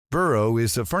Burrow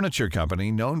is a furniture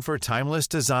company known for timeless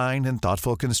design and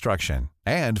thoughtful construction,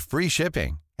 and free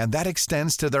shipping, and that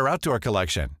extends to their outdoor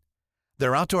collection.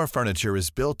 Their outdoor furniture is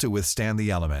built to withstand the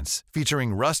elements,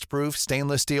 featuring rust-proof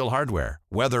stainless steel hardware,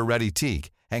 weather-ready teak,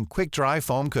 and quick-dry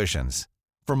foam cushions.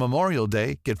 For Memorial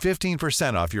Day, get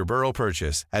 15% off your Burrow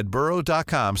purchase at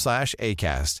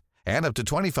burrow.com/ACAST and up to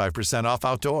 25% off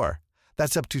outdoor.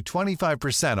 That's up to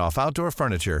 25% off outdoor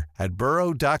furniture at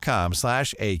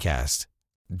burrow.com/ACAST.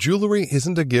 Jewelry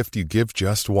isn't a gift you give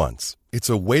just once. It's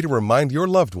a way to remind your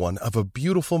loved one of a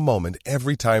beautiful moment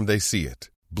every time they see it.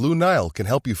 Blue Nile can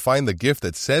help you find the gift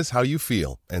that says how you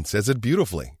feel and says it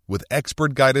beautifully, with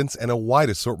expert guidance and a wide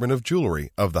assortment of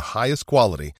jewelry of the highest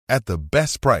quality at the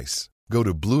best price. Go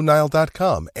to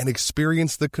BlueNile.com and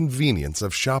experience the convenience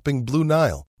of shopping Blue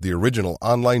Nile, the original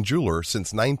online jeweler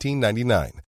since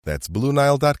 1999. That's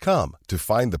BlueNile.com to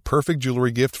find the perfect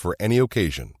jewelry gift for any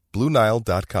occasion.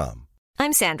 BlueNile.com.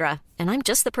 I'm Sandra, and I'm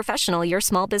just the professional your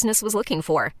small business was looking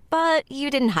for. But you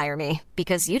didn't hire me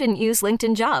because you didn't use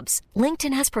LinkedIn Jobs.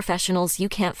 LinkedIn has professionals you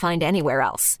can't find anywhere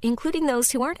else, including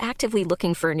those who aren't actively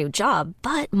looking for a new job,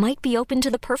 but might be open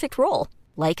to the perfect role,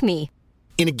 like me.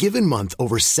 In a given month,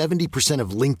 over 70%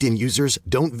 of LinkedIn users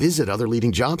don't visit other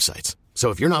leading job sites. So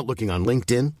if you're not looking on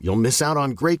LinkedIn, you'll miss out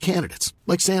on great candidates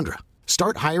like Sandra.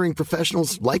 Start hiring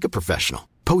professionals like a professional.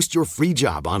 Post your free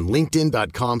job on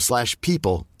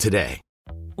linkedin.com/people today.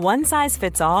 One size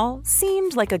fits all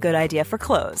seemed like a good idea for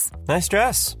clothes. Nice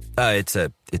dress. It's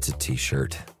a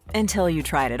t-shirt. Until you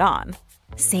tried it on.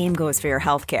 Same goes for your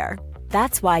healthcare.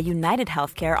 That's why United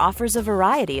Healthcare offers a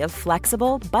variety of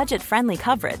flexible, budget-friendly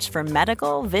coverage for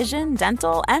medical, vision,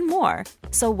 dental, and more.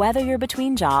 So whether you're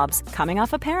between jobs, coming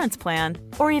off a parent's plan,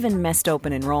 or even missed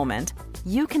open enrollment,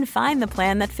 you can find the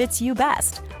plan that fits you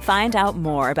best. Find out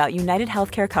more about United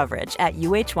Healthcare coverage at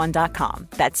uh1.com.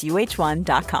 That's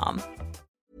uh1.com.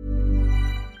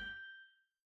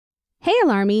 Hey,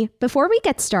 Alarmy! Before we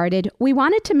get started, we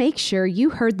wanted to make sure you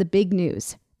heard the big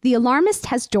news. The Alarmist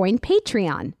has joined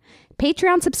Patreon.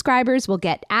 Patreon subscribers will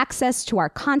get access to our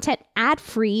content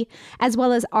ad-free, as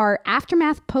well as our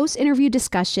Aftermath post-interview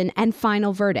discussion and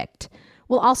final verdict.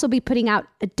 We'll also be putting out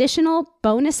additional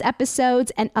bonus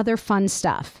episodes and other fun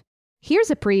stuff.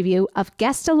 Here's a preview of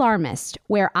Guest Alarmist,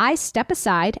 where I step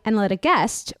aside and let a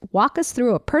guest walk us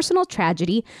through a personal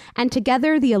tragedy, and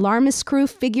together the Alarmist crew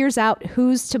figures out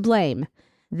who's to blame.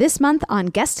 This month on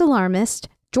Guest Alarmist,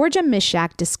 Georgia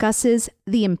Mishak discusses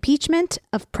the impeachment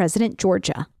of President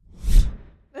Georgia.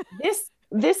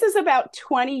 This is about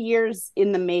 20 years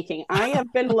in the making. I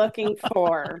have been looking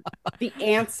for the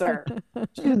answer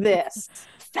to this.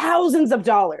 Thousands of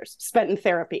dollars spent in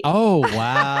therapy. Oh,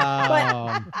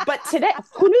 wow. but today,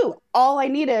 who knew? All I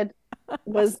needed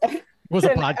was a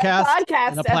podcast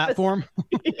and a platform.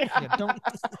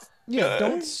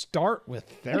 Don't start with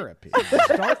therapy.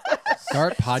 Start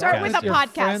podcast. Start with a your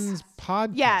podcast. Friend's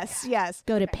podcast. Yes.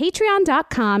 Go to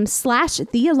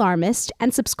patreon.com/thealarmist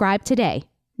and subscribe today.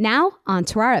 Now, on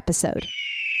to our episode.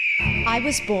 I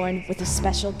was born with a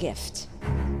special gift.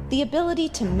 The ability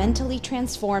to mentally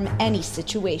transform any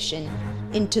situation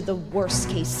into the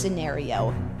worst-case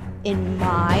scenario in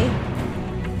my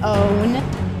own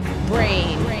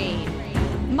brain.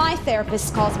 My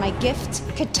therapist calls my gift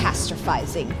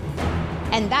catastrophizing.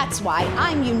 And that's why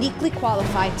I'm uniquely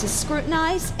qualified to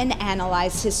scrutinize and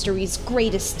analyze history's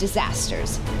greatest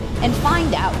disasters and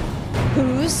find out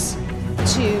who's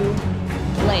to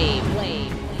blame.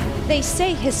 They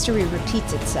say history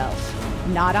repeats itself.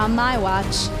 Not on my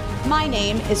watch. My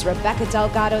name is Rebecca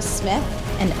Delgado Smith,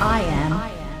 and I am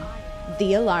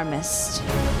the Alarmist.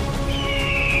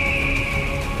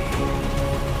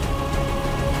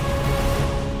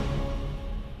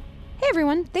 Hey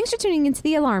everyone, thanks for tuning into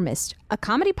The Alarmist, a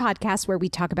comedy podcast where we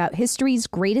talk about history's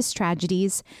greatest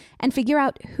tragedies and figure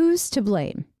out who's to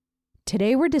blame.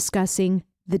 Today we're discussing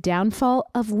the downfall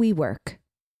of Wework.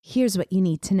 Here's what you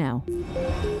need to know.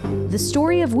 The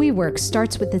story of Wework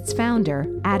starts with its founder,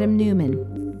 Adam Neumann.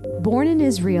 Born in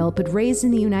Israel but raised in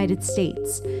the United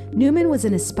States, Neumann was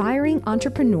an aspiring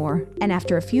entrepreneur and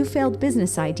after a few failed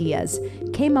business ideas,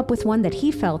 came up with one that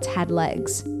he felt had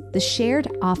legs, the shared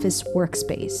office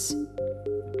workspace.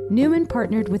 Neumann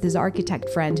partnered with his architect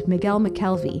friend Miguel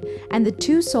McKelvey, and the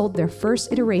two sold their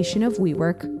first iteration of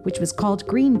Wework, which was called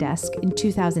Green Desk, in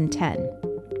 2010.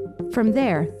 From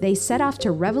there, they set off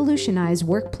to revolutionize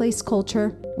workplace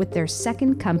culture with their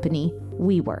second company,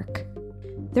 Wework.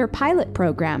 Their pilot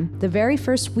program, the very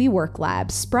first Wework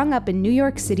Lab, sprung up in New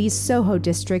York City's Soho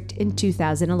district in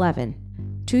 2011.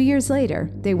 2 years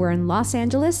later, they were in Los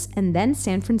Angeles and then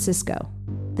San Francisco.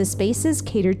 The spaces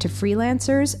catered to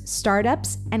freelancers,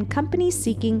 startups, and companies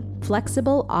seeking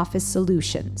flexible office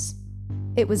solutions.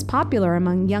 It was popular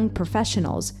among young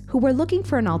professionals who were looking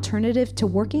for an alternative to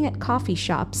working at coffee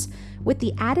shops with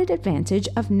the added advantage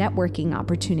of networking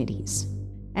opportunities.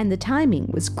 And the timing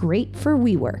was great for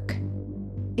Wework.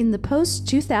 In the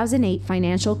post-2008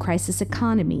 financial crisis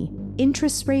economy,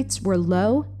 interest rates were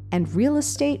low and real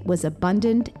estate was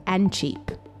abundant and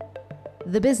cheap.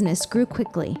 The business grew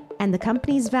quickly, and the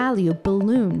company's value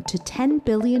ballooned to $10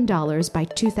 billion by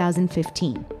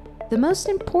 2015. The most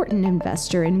important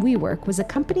investor in Wework was a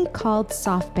company called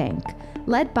SoftBank,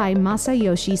 led by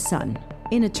Masayoshi Son.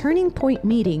 In a turning point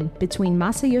meeting between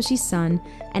Masayoshi Son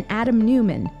and Adam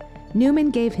Neumann, Neumann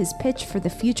gave his pitch for the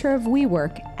future of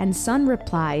Wework, and Son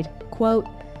replied, quote,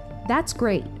 "That's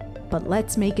great, but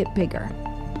let's make it bigger."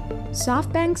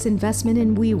 SoftBank's investment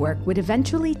in Wework would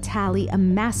eventually tally a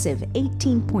massive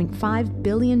 $18.5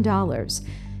 billion,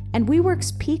 and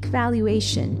Wework's peak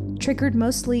valuation, triggered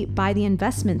mostly by the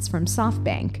investments from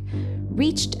SoftBank,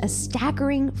 reached a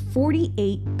staggering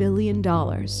 $48 billion.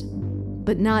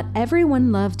 But not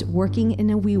everyone loved working in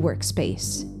a Wework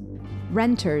space.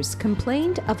 Renters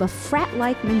complained of a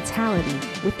frat-like mentality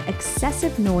with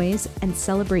excessive noise and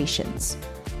celebrations.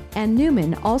 And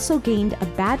Neumann also gained a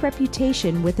bad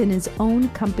reputation within his own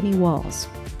company walls.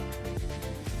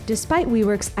 Despite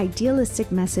Wework's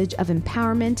idealistic message of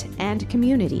empowerment and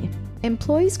community,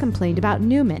 employees complained about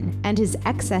Neumann and his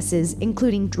excesses,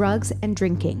 including drugs and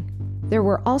drinking. There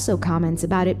were also comments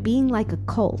about it being like a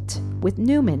cult, with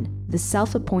Neumann the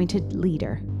self-appointed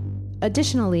leader.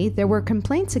 Additionally, there were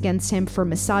complaints against him for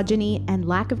misogyny and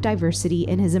lack of diversity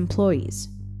in his employees.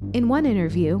 In one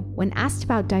interview, when asked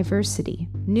about diversity,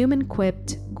 Neumann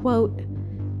quipped, quote,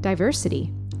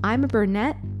 "Diversity? I'm a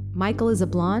brunette, Michael is a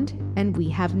blonde, and we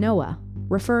have Noah,"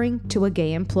 referring to a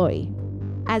gay employee.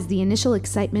 As the initial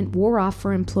excitement wore off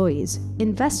for employees,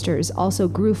 investors also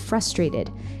grew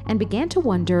frustrated and began to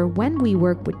wonder when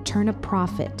Wework would turn a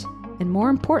profit, and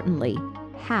more importantly,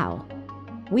 how.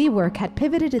 Wework had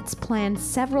pivoted its plan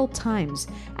several times,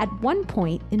 at one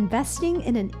point investing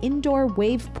in an indoor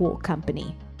wave pool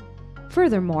company.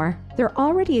 Furthermore, there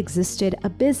already existed a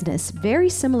business very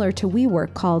similar to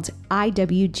Wework called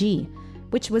IWG,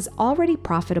 which was already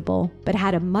profitable but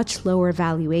had a much lower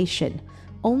valuation,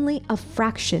 only a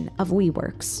fraction of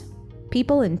Wework's.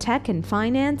 People in tech and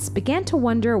finance began to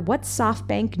wonder what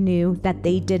SoftBank knew that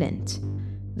they didn't.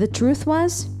 The truth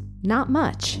was, not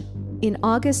much. In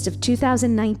August of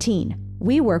 2019,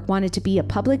 Wework wanted to be a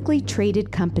publicly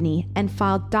traded company and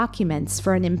filed documents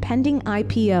for an impending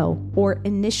IPO, or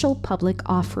initial public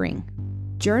offering.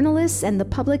 Journalists and the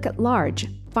public at large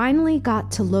finally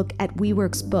got to look at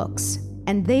Wework's books,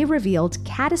 and they revealed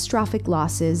catastrophic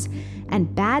losses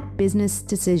and bad business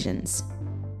decisions.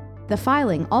 The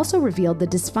filing also revealed the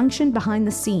dysfunction behind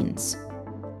the scenes.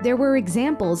 There were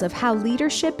examples of how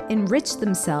leadership enriched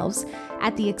themselves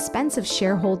at the expense of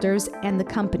shareholders and the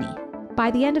company. By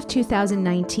the end of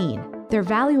 2019, their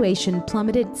valuation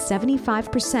plummeted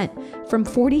 75% from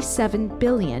 $47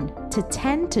 billion to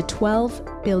 $10 to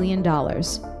 $12 billion.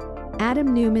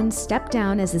 Adam Neumann stepped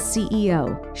down as the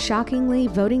CEO, shockingly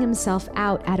voting himself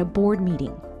out at a board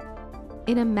meeting.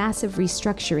 In a massive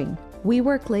restructuring,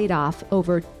 Wework laid off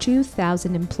over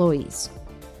 2,000 employees.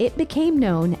 It became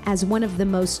known as one of the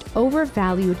most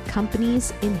overvalued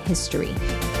companies in history.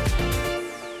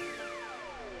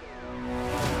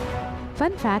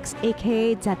 Fun facts,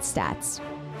 aka Stats.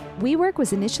 Wework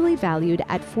was initially valued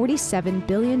at $47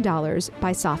 billion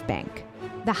by SoftBank,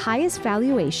 the highest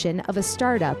valuation of a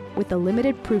startup with a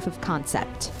limited proof of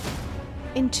concept.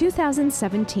 In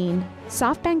 2017,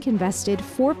 SoftBank invested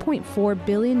 $4.4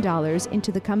 billion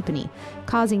into the company,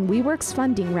 causing Wework's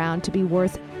funding round to be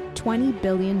worth $20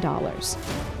 billion.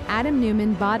 Adam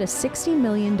Neumann bought a $60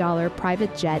 million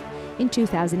private jet in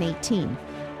 2018,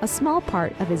 a small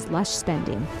part of his lush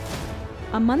spending.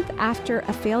 A month after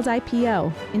a failed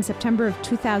IPO in September of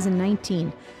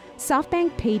 2019,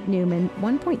 SoftBank paid Neumann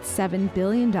 $1.7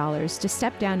 billion to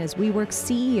step down as Wework's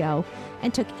CEO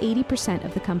and took 80%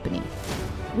 of the company.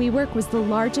 Wework was the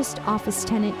largest office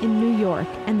tenant in New York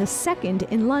and the second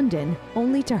in London,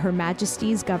 only to Her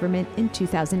Majesty's government in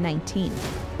 2019.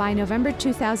 By November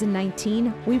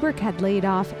 2019, Wework had laid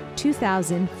off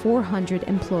 2,400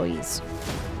 employees.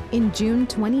 In June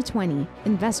 2020,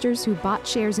 investors who bought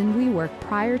shares in Wework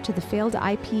prior to the failed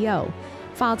IPO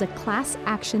filed a class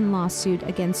action lawsuit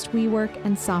against Wework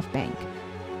and SoftBank.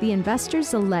 The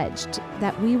investors alleged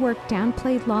that Wework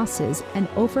downplayed losses and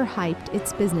overhyped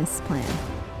its business plan.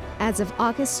 As of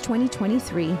August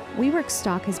 2023, Wework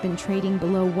stock has been trading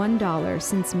below $1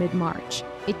 since mid-March.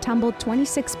 It tumbled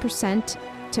 26%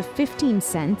 to 15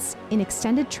 cents in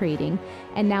extended trading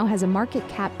and now has a market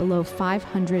cap below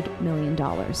 $500 million.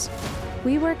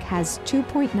 Wework has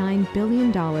 $2.9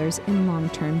 billion in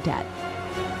long-term debt.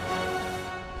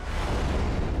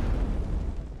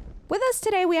 With us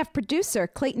today, we have producer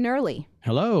Clayton Early.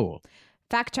 Hello.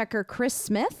 Fact checker Chris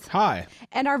Smith. Hi.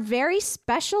 And our very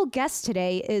special guest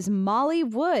today is Molly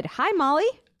Wood. Hi, Molly.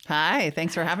 Hi,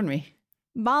 thanks for having me.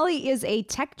 Molly is a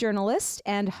tech journalist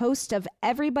and host of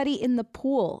Everybody in the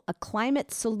Pool, a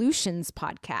climate solutions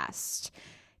podcast.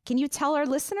 Can you tell our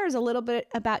listeners a little bit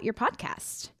about your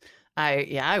podcast?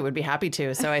 I would be happy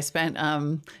to. So I spent,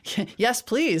 yes,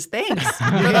 please. Thanks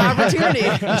for the opportunity.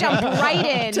 Jump right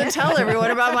in. To tell everyone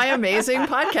about my amazing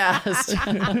podcast.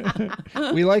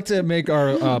 We like to make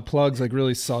our plugs like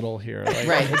really subtle here. Like,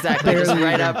 Right, exactly. Just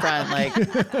right up front,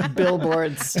 like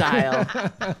billboard style.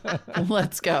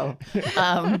 Let's go.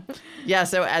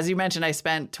 So as you mentioned, I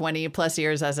spent 20 plus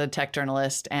years as a tech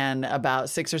journalist, and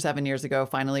about 6 or 7 years ago,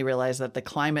 finally realized that the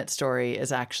climate story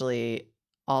is actually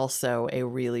also a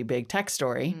really big tech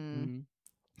story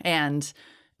and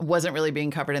wasn't really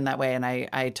being covered in that way. And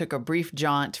I took a brief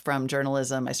jaunt from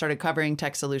journalism. I started covering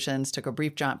tech solutions, took a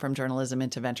brief jaunt from journalism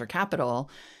into venture capital,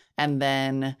 and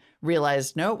then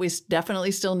realized, no, we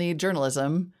definitely still need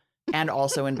journalism and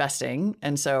also investing.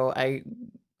 And so I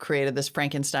created this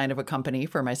Frankenstein of a company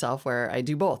for myself where I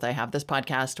do both. I have this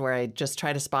podcast where I just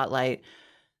try to spotlight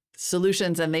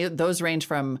solutions, and those range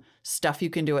from stuff you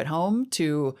can do at home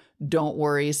to don't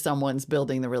worry, someone's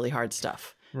building the really hard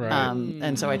stuff. Right.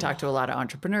 And so I talk to a lot of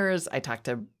entrepreneurs. I talk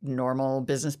to normal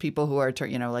business people who are,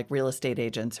 like real estate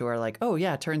agents who are like, oh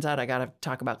yeah, turns out I got to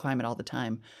talk about climate all the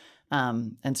time.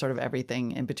 And sort of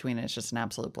everything in between. It's just an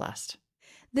absolute blast.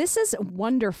 This is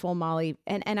wonderful, Molly.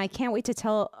 And I can't wait to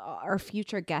tell our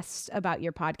future guests about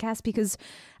your podcast, because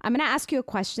I'm going to ask you a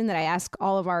question that I ask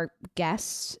all of our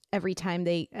guests every time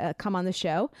they come on the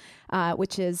show,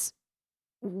 which is,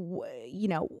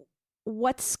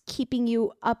 what's keeping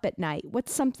you up at night?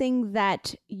 What's something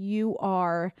that you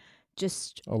are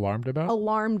just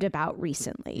alarmed about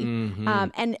recently? Mm-hmm.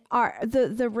 And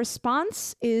the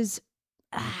response is,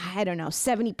 I don't know,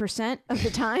 70% of the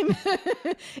time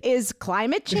is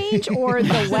climate change or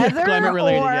the weather. Climate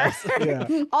related, or yes.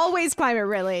 Yeah. Always climate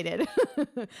related.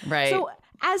 Right. So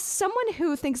as someone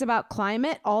who thinks about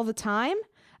climate all the time,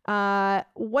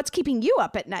 what's keeping you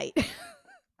up at night?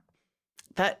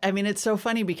 It's so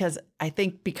funny because I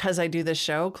think because I do this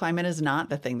show, climate is not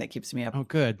the thing that keeps me up Oh,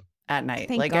 good. at night.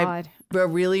 Thank God.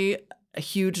 A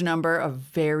huge number of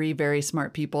very, very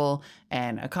smart people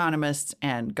and economists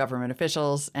and government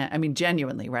officials. And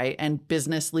genuinely, right? And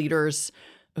business leaders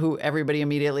who everybody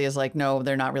immediately is like, no,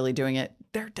 they're not really doing it.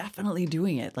 They're definitely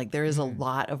doing it. Like there is a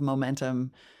lot of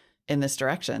momentum in this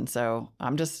direction. So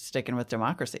I'm just sticking with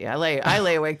democracy. I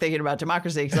lay awake thinking about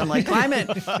democracy because I'm like, climate,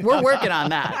 we're working on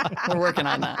that.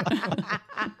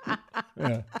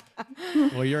 Yeah.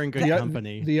 Well, you're in good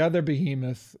company. The other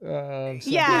behemoth.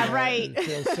 Yeah, right.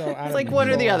 It's like one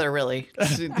or the other, really.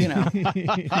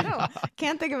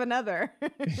 Can't think of another.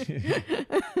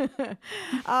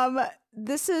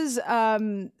 This is,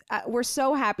 we're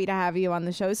so happy to have you on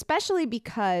the show, especially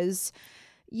because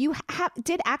you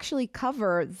did actually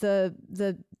cover the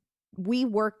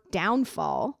Wework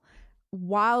downfall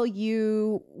while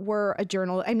you were a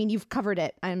journalist. You've covered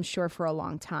it, I'm sure, for a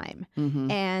long time.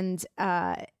 Mm-hmm. And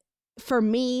for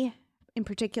me, in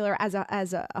particular, as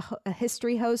a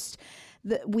history host,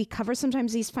 we cover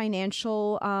sometimes these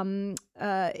financial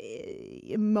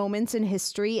moments in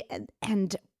history,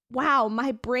 and wow,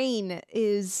 my brain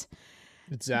is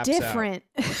different.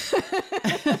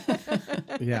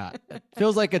 Yeah. It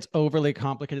feels like it's overly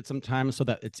complicated sometimes so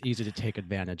that it's easy to take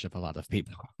advantage of a lot of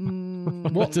people.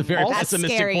 Well, it's a very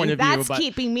pessimistic scary. point of That's view.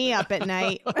 keeping me up at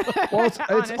night. Well,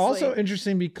 it's also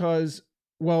interesting because,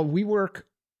 Wework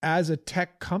as a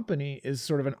tech company is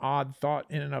sort of an odd thought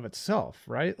in and of itself,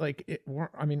 right? Like,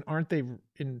 aren't they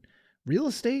in real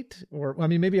estate? Or,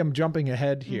 maybe I'm jumping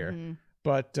ahead here. Mm-hmm.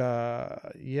 But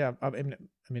yeah,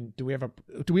 do we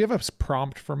have a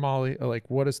prompt for Molly?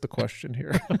 Like, what is the question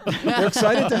here? We're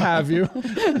excited to have you.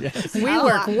 Yes.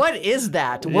 Wework, what is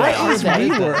that? What is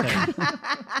Wework?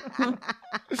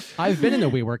 I've been in a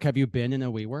Wework. Have you been in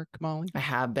a Wework, Molly? I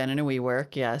have been in a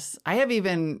Wework, yes. I have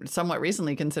even somewhat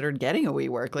recently considered getting a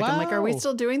Wework. Like, wow. I'm like, are we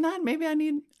still doing that? Maybe I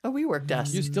need a Wework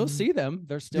desk. You still see them.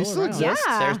 They're still around. Exist.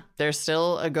 Yeah. They're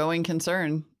still a going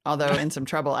concern, although in some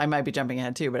trouble. I might be jumping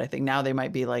ahead too, but I think now they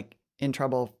might be like in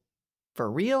trouble for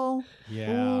real.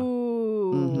 Yeah.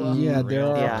 Ooh. Yeah, there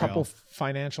are a couple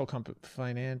financial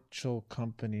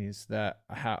companies that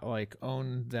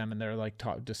own them, and they're like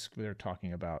they're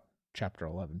talking about Chapter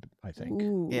 11, I think.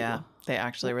 Ooh. Yeah, they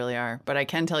actually really are. But I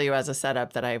can tell you as a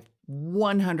setup that I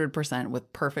 100%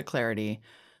 with perfect clarity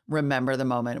remember the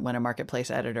moment when a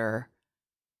marketplace editor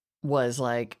was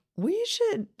like, you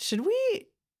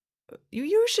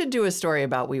should do a story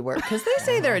about WeWork because they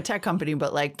say they're a tech company,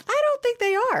 but like, I don't think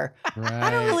they are. Right. I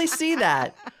don't really see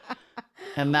that.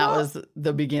 And that was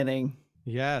the beginning.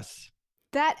 Yes.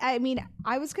 That, I mean,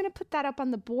 I was going to put that up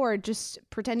on the board, just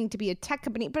pretending to be a tech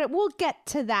company, but we'll get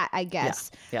to that, I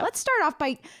guess. Yeah. Let's start off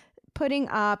by putting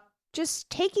up just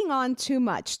taking on too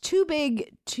much, too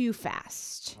big, too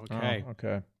fast. Okay. Oh,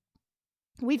 okay.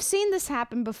 We've seen this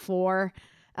happen before.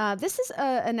 This is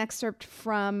an excerpt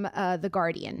from The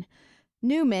Guardian.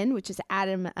 Newman, which is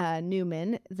Adam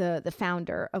Newman, the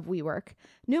founder of WeWork,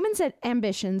 Newman's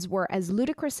ambitions were as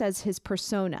ludicrous as his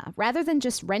persona. Rather than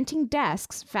just renting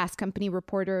desks, Fast Company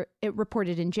reported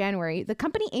in January, the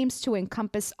company aims to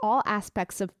encompass all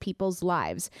aspects of people's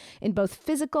lives in both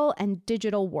physical and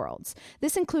digital worlds.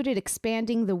 This included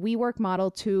expanding the WeWork model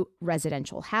to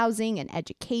residential housing and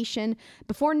education.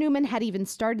 Before Newman had even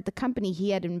started the company,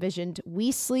 he had envisioned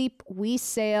We Sleep, We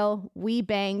Sail, We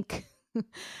Bank.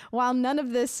 While none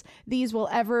of these will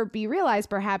ever be realized,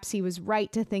 perhaps he was right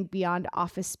to think beyond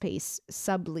office space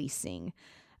subleasing.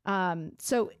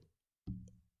 So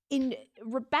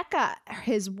Rebecca,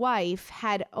 his wife,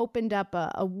 had opened up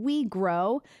a We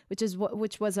Grow,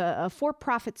 which was a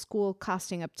for-profit school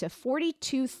costing up to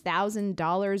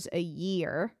 $42,000 a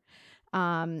year.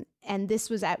 And this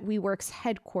was at WeWork's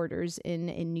headquarters in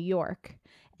New York.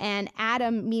 And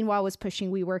Adam, meanwhile, was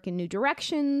pushing WeWork in new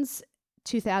directions.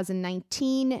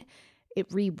 2019,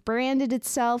 it rebranded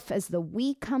itself as the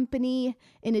We Company.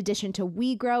 In addition to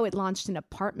WeGrow, it launched an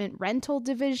apartment rental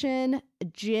division, a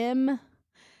gym.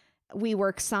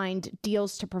 WeWork signed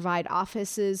deals to provide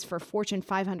offices for Fortune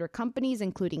 500 companies,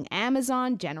 including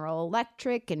Amazon, General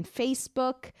Electric, and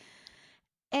Facebook.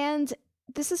 And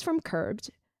this is from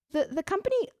Curbed. The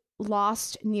company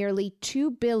lost nearly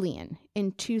 $2 billion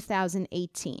in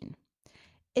 2018.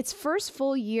 Its first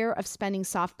full year of spending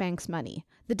SoftBank's money.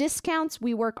 The discounts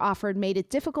WeWork offered made it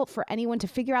difficult for anyone to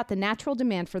figure out the natural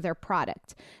demand for their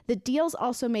product. The deals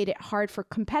also made it hard for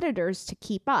competitors to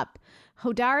keep up.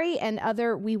 Hodari and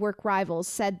other WeWork rivals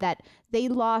said that they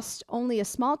lost only a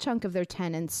small chunk of their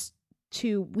tenants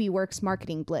to WeWork's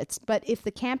marketing blitz. But if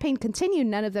the campaign continued,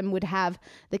 none of them would have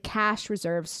the cash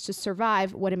reserves to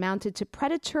survive what amounted to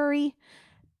predatory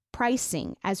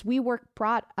pricing, as WeWork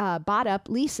bought up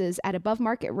leases at above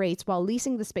market rates while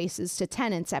leasing the spaces to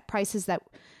tenants at prices that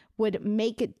would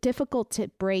make it difficult to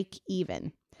break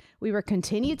even. WeWork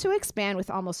continued to expand with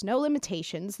almost no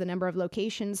limitations. The number of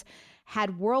locations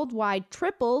had worldwide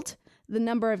tripled. The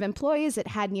number of employees it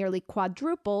had nearly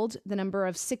quadrupled. The number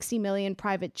of 60 million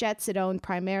private jets it owned,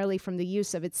 primarily from the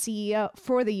use of its CEO,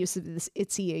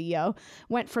 its CEO,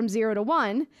 went from 0 to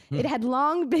 1. It had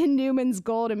long been Newman's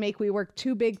goal to make WeWork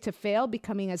too big to fail,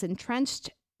 becoming as entrenched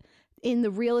in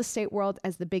the real estate world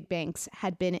as the big banks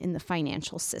had been in the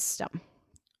financial system.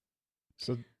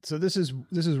 So this is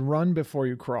run before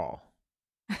you crawl.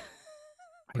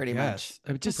 Pretty much.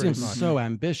 It just Pretty seems much. so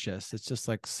ambitious. It's just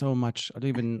like so much. I don't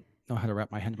even know how to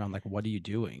wrap my head around, like, what are you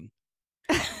doing?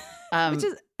 Which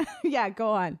is, yeah,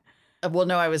 go on. Well,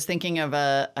 no, I was thinking of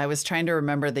I was trying to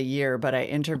remember the year, but I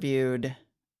interviewed,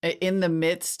 in the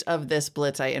midst of this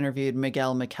blitz, I interviewed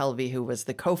Miguel McKelvey, who was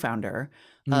the co-founder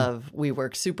of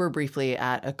WeWork, super briefly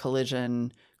at a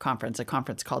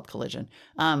conference called Collision.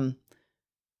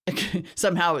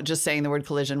 Somehow just saying the word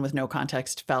collision with no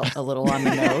context felt a little on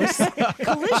the nose.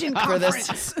 Collision for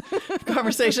this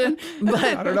conversation. But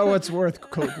I don't know what's worse,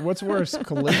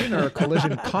 collision or a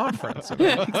collision conference.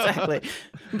 Exactly.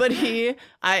 But he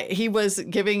was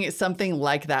giving something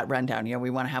like that rundown. You know,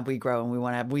 we want to have We Grow and we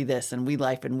want to have We This and We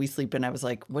Life and We Sleep. And I was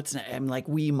like, I'm like,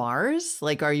 We Mars?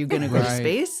 Like, are you going to go to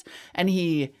space? And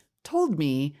he told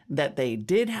me that they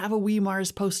did have a We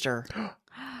Mars poster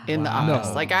in the office.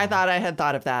 No. Like, I thought I had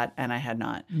thought of that and I had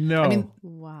not. No. I mean,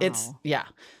 Wow. yeah.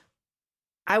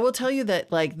 I will tell you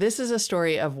that, like, this is a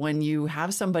story of when you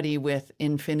have somebody with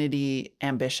infinity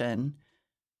ambition,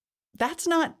 that's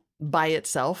not by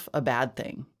itself a bad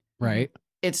thing. Right.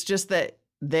 It's just that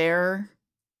they're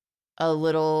a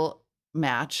little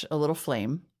match, a little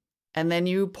flame, and then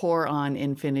you pour on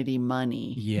infinity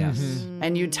money. Yes.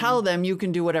 And you tell them you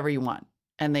can do whatever you want,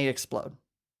 and they explode.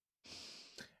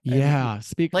 Yeah.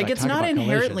 It's not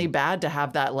inherently collision. bad to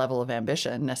have that level of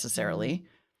ambition necessarily.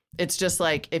 It's just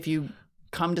like if you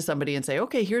come to somebody and say,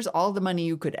 okay, here's all the money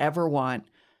you could ever want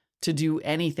to do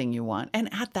anything you want.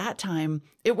 And at that time,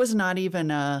 it was not even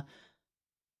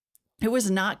It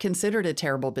was not considered a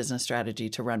terrible business strategy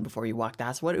to run before you walk.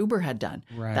 That's what Uber had done.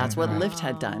 Right. That's what Lyft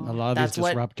had done. A lot of that's these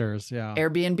disruptors, yeah.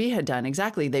 Airbnb had done.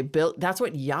 Exactly. They built, that's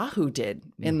what Yahoo did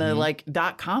in the like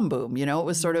 .com boom. You know, it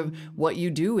was sort of what you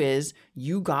do is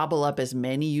you gobble up as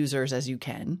many users as you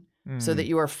can so that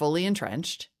you are fully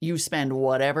entrenched. You spend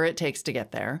whatever it takes to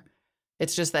get there.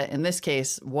 It's just that in this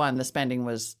case, one, the spending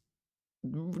was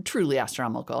truly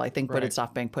astronomical. I think what did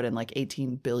SoftBank put in like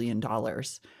 $18 billion.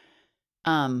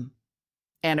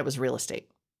 And it was real estate.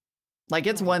 Like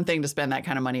it's one thing to spend that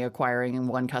kind of money acquiring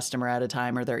one customer at a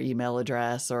time or their email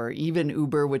address, or even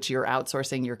Uber, which you're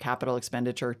outsourcing your capital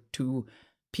expenditure to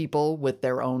people with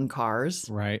their own cars.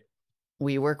 Right.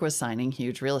 WeWork was signing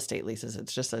huge real estate leases.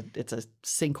 It's just it's a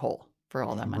sinkhole for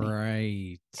all that money.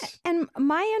 Right. And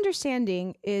my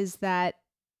understanding is that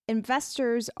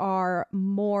investors are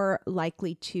more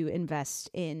likely to invest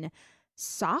in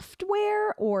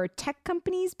software or tech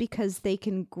companies because they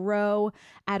can grow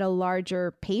at a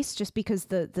larger pace, just because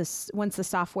once the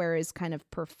software is kind of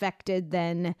perfected,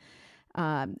 then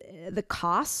the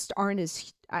costs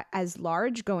aren't as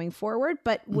large going forward.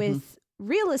 But with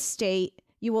real estate,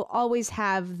 you will always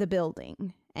have the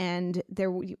building, and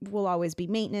there will always be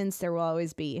maintenance. There will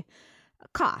always be a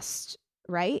cost,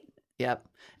 right? Yep.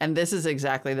 And this is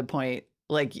exactly the point.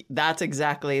 Like that's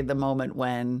exactly the moment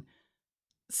when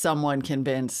someone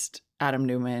convinced Adam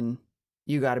Neumann,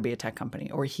 you got to be a tech company,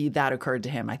 or that occurred to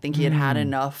him. I think he had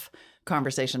enough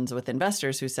conversations with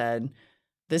investors who said,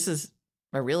 this is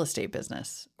a real estate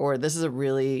business, or this is a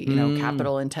really,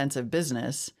 capital intensive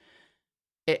business.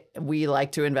 We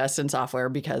like to invest in software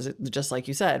because just like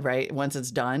you said, right? Once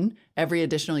it's done, every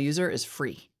additional user is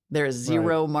free. There is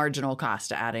zero marginal cost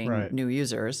to adding new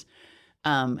users.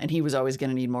 And he was always going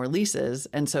to need more leases.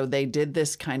 And so they did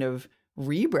this kind of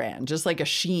rebrand, just like a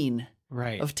sheen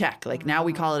of tech. Like now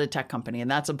we call it a tech company. And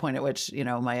that's a point at which,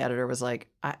 my editor was like,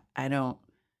 I don't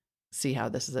see how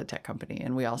this is a tech company.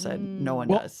 And we all said, no one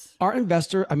does. Our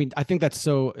investor, I think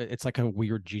it's like a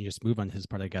weird genius move on his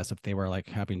part, I guess, if they were like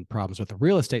having problems with the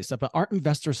real estate stuff, but aren't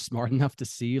investors smart enough to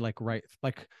see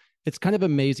it's kind of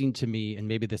amazing to me. And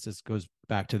maybe goes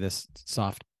back to this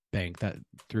SoftBank that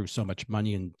threw so much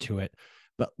money into it,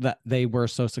 but that they were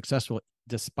so successful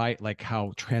despite like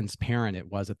how transparent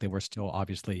it was that they were still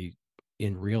obviously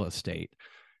in real estate.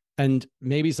 And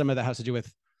maybe some of that has to do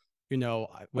with,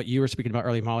 what you were speaking about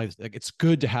earlier, Molly. Like it's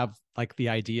good to have like the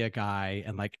idea guy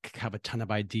and like have a ton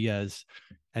of ideas.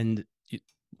 And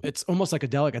it's almost like a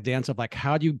delicate dance of like,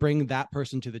 how do you bring that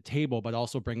person to the table, but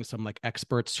also bring some like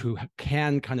experts who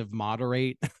can kind of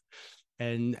moderate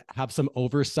and have some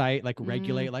oversight, like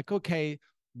regulate, like, okay,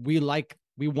 we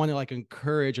want to like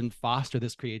encourage and foster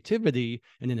this creativity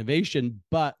and innovation,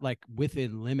 but like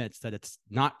within limits that it's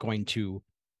not going to,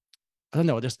 I don't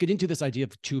know, just getting to this idea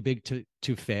of too big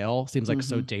to fail seems like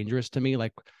so dangerous to me.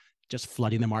 Like just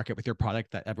flooding the market with your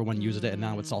product that everyone uses it and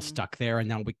now it's all stuck there and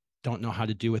now we don't know how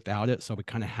to do without it. So we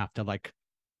kind of have to like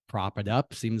prop it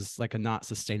up. Seems like a not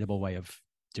sustainable way of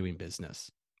doing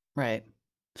business. Right.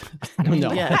 I don't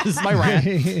know. Yeah. This is my rant.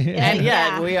 And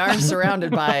yet we are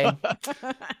surrounded by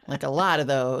like a lot of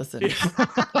those. And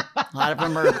a lot of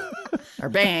them are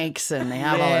banks and they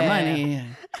have all our money.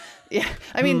 Yeah.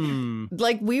 I mean,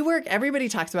 like WeWork, everybody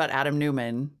talks about Adam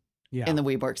Neumann in the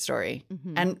WeWork story.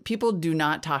 And people do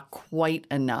not talk quite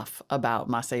enough about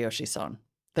Masayoshi Son,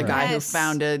 the guy who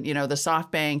founded, the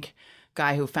SoftBank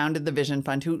guy who founded the Vision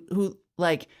Fund, who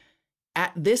like,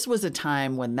 this was a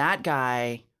time when that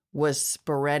guy was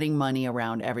spreading money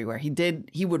around everywhere.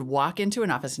 He would walk into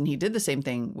an office, and he did the same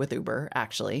thing with Uber,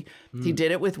 actually. He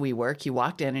did it with WeWork. He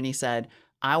walked in and he said,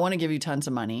 I want to give you tons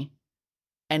of money.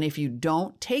 And if you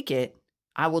don't take it,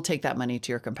 I will take that money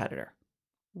to your competitor.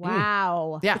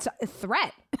 Wow. Yeah. It's a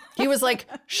threat. He was like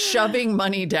shoving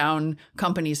money down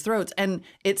companies' throats. And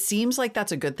it seems like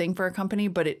that's a good thing for a company,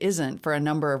 but it isn't for a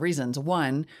number of reasons.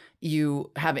 One,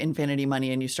 you have infinity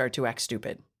money and you start to act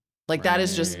stupid. Like that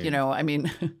is just,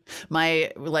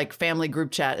 my like family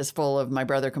group chat is full of my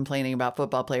brother complaining about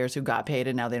football players who got paid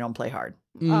and now they don't play hard.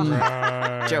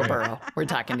 Joe Burrow, we're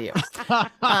talking to you.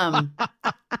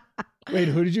 Wait,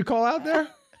 who did you call out there?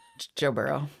 Joe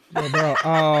Burrow. Joe Burrow.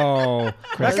 Oh,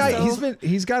 that guy.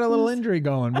 He's got a little injury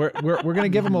going. We're gonna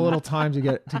give him a little time to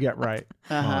get right.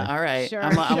 All right. Sure,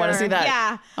 I want to see that.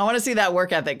 Yeah. I want to see that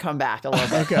work ethic come back a little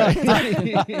bit.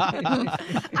 Okay.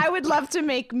 I would love to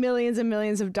make millions and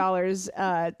millions of dollars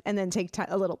and then take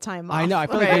a little time off. I know. I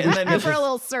feel Right, like and then for a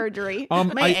little surgery.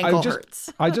 my ankle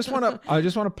hurts. I just want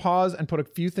to pause and put a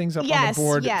few things up on the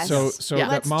board. Yes. So Yeah.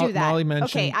 that Let's do that. Molly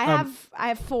mentioned. Okay, I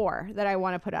have 4 that I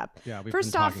want to put up. Yeah,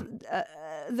 First off,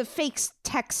 the fake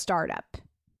tech startup.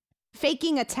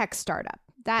 Faking a tech startup.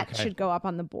 That should go up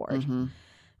on the board. Mm-hmm.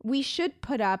 We should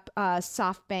put up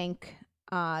SoftBank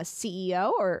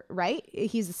CEO, or right?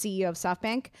 He's the CEO of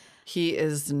SoftBank. He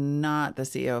is not the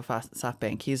CEO of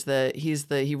SoftBank.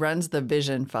 He runs the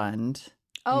Vision Fund.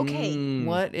 Okay.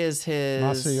 What is his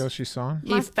Masayoshi Son?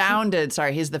 He's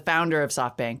the founder of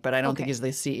SoftBank, but I don't think he's the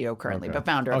CEO currently, but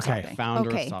founder of SoftBank. Founder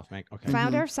of SoftBank. Okay.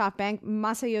 Founder of SoftBank,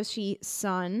 Masayoshi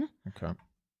Son. Okay.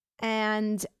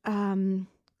 And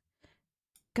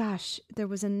gosh, there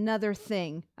was another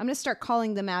thing. I'm going to start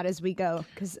calling them out as we go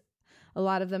because a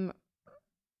lot of them.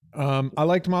 I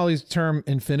liked Molly's term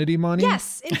infinity money.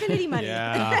 Yes, infinity money.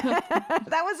 Yeah.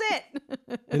 That was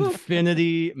it.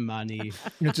 Infinity money.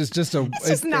 Which is just a. It's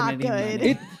just not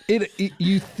good. It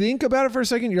you think about it for a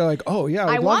second, you're like, oh yeah,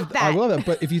 I want that. I love it.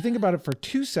 But if you think about it for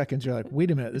 2 seconds, you're like,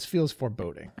 wait a minute, this feels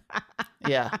foreboding.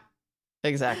 Yeah,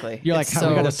 exactly. You're like, It's how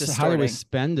do we distorting.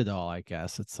 spend it all? I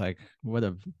guess it's like, what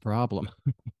a problem.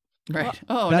 Right.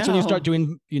 Oh, that's no. when you start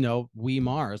doing, we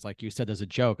Mars, like you said, as a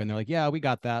joke, and they're like, yeah, we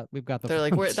got that. We've got the. They're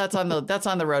like, that's on the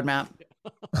roadmap.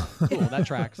 Cool, that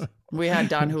tracks. We had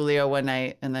Don Julio one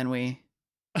night, and then we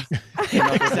came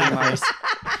up with Mars.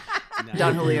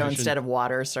 Don Julio instead of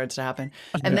water starts to happen,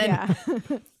 and then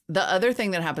the other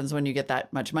thing that happens when you get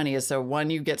that much money is, so one,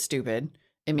 you get stupid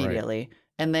immediately,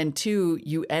 and then two,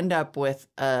 you end up with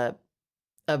a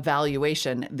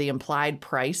valuation, the implied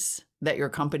price that your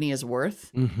company is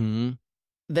worth,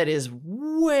 that is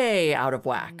way out of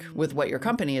whack with what your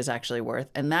company is actually worth.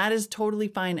 And that is totally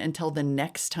fine until the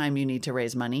next time you need to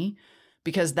raise money,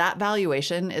 because that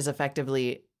valuation is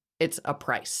effectively, it's a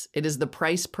price. It is the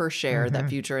price per share that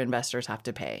future investors have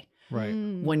to pay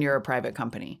when you're a private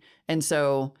company. And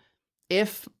so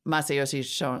if Masayoshi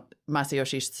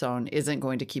Son isn't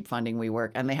going to keep funding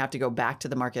WeWork, and they have to go back to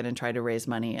the market and try to raise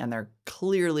money, and they're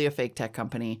clearly a fake tech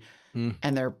company,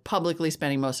 and they're publicly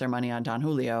spending most of their money on Don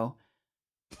Julio,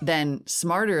 then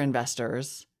smarter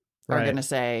investors are going to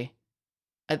say,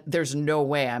 there's no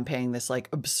way I'm paying this like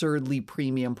absurdly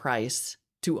premium price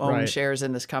to own shares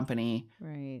in this company,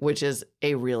 which is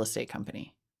a real estate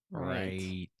company.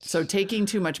 Right. So taking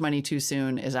too much money too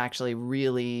soon is actually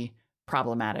really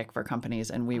problematic for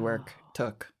companies, and WeWork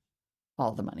took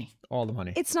all the money.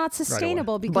 It's not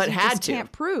sustainable because you just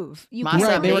can't prove. You Masa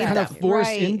can't made make them. kind of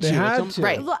forced into They it. had to.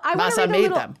 Right. Look, I want to Masa read a made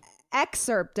little them.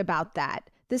 excerpt about that.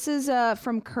 This is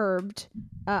from Curbed,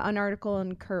 an article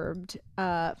in Curbed.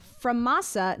 From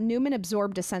Masa, Newman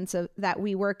absorbed a sense of that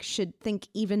WeWork should think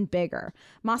even bigger.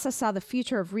 Masa saw the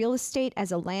future of real estate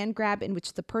as a land grab in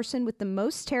which the person with the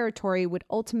most territory would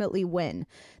ultimately win.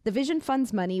 The Vision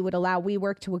Fund's money would allow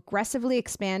WeWork to aggressively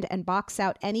expand and box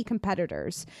out any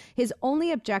competitors. His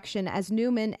only objection, as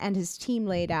Newman and his team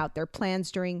laid out their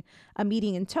plans during a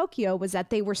meeting in Tokyo, was that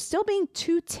they were still being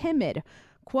too timid.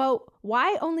 Quote,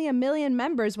 why only 1 million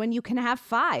members when you can have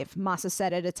 5? Masa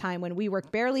said at a time when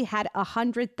WeWork barely had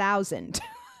 100,000.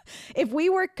 If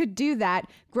WeWork could do that,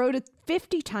 grow to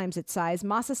 50 times its size,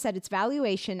 Masa said its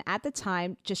valuation at the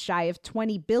time, just shy of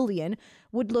 20 billion,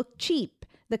 would look cheap.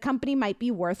 The company might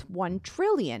be worth 1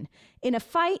 trillion. In a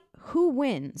fight, who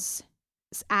wins?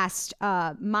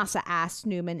 Masa asked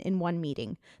Newman in one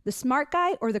meeting. The smart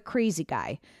guy or the crazy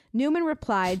guy? Newman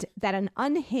replied that an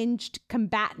unhinged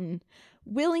combatant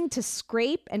willing to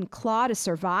scrape and claw to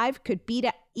survive could beat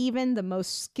even the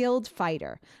most skilled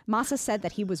fighter. Masa said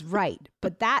that he was right,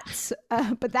 but that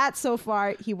so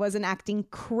far he wasn't acting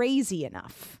crazy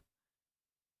enough.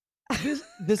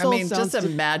 This I mean, just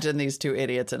imagine these two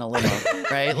idiots in a limo,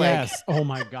 right? Yes. Oh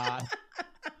my God.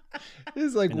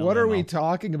 It's like, what are we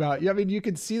talking about? Yeah, I mean, you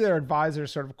can see their advisor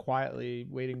sort of quietly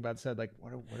waiting by the side, like,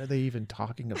 what are they even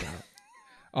talking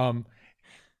about?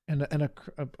 And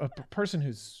a person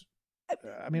who's,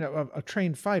 I mean, a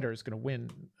trained fighter is going to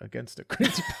win against a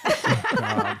crazy person.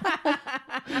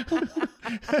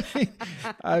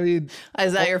 I mean,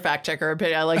 is that your fact checker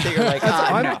opinion? I like that you're like,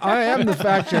 I am the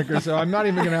fact checker, so I'm not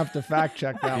even going to have to fact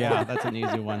check that one. Yeah, that's an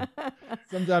easy one.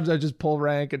 Sometimes I just pull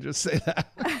rank and just say that.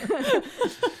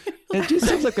 It just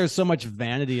seems like there's so much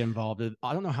vanity involved.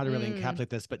 I don't know how to really encapsulate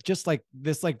this, but just like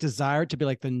this, like desire to be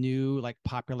like the new, like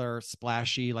popular,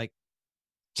 splashy, like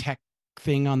tech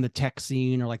thing on the tech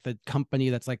scene, or like the company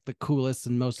that's like the coolest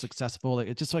and most successful.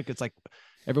 It's just like, it's like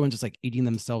everyone's just like eating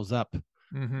themselves up.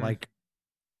 Like,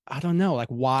 I don't know, like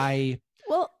why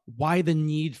the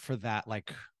need for that,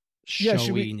 like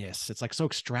showiness? It's like so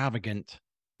extravagant.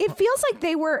 It feels like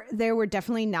they were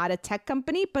definitely not a tech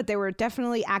company, but they were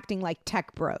definitely acting like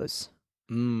tech bros.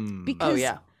 Because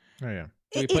Do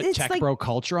we put tech bro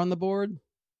culture on the board?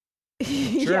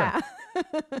 Sure. Yeah.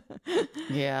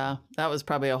 Yeah, that was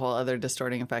probably a whole other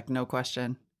distorting effect, no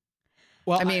question.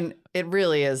 Well, I mean, it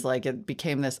really is like it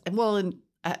became this. Well, and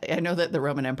I know that the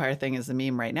Roman Empire thing is the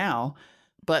meme right now,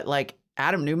 but like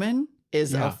Adam Newman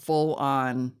is a full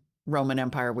on Roman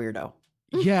Empire weirdo.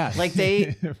 Yes. Like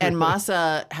and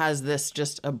Massa has this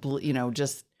just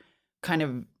just kind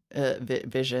of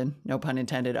vision, no pun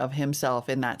intended, of himself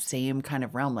in that same kind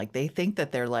of realm. Like they think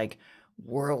that they're like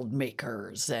world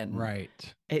makers, and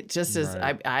it just is.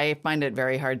 I find it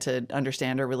very hard to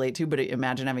understand or relate to, but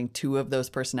imagine having two of those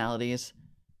personalities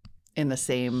in the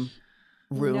same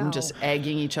room, just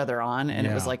egging each other on, and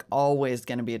it was like always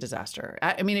going to be a disaster.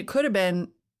 I mean, it could have been,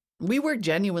 WeWork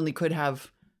genuinely could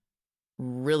have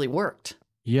really worked.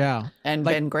 Yeah. And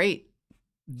been great.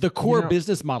 The core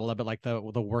business model of it, like the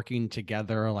working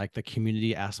together, like the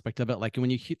community aspect of it, like when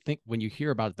you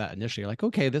hear about that initially, you're like,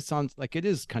 okay, this sounds like it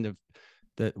is kind of,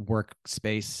 the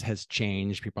workspace has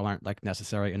changed. People aren't like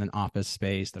necessarily in an office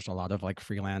space. There's a lot of like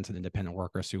freelance and independent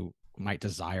workers who might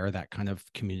desire that kind of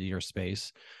community or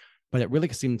space, but it really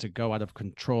seemed to go out of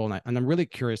control. And I'm really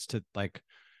curious to like,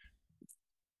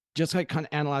 just like kind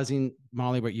of analyzing,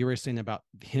 Molly, what you were saying about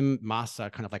Massa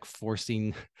kind of like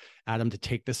forcing Adam to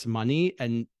take this money,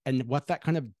 and what that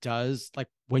kind of does, like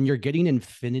when you're getting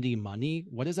infinity money,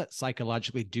 what does that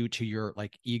psychologically do to your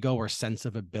like ego or sense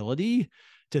of ability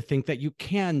to think that you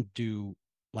can do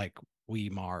like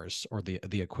Mars or the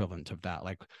equivalent of that,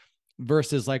 like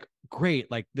versus like,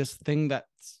 great, like this thing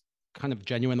that's kind of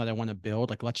genuine that I want to build,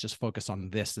 like let's just focus on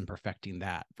this and perfecting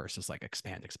that versus like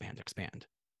expand.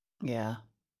 Yeah.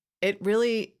 It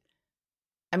really,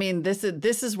 I mean, this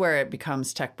is where it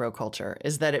becomes tech bro culture,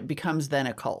 is that it becomes then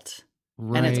a cult.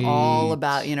 Right. And it's all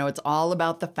about, it's all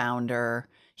about the founder.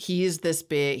 He's this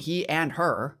big, he and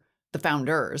her, the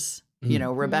founders,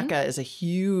 Rebecca is a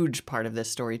huge part of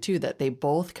this story too, that they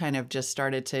both kind of just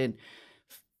started to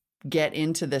get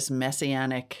into this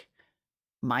messianic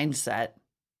mindset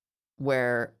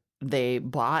where they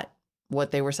bought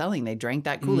what they were selling. They drank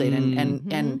that Kool-Aid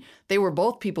and they were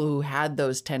both people who had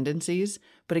those tendencies.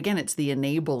 But again, it's the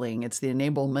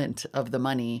enablement of the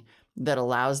money that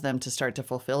allows them to start to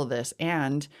fulfill this.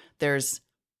 And there's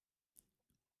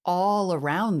all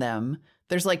around them,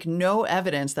 there's like no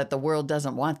evidence that the world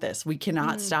doesn't want this. We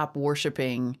cannot stop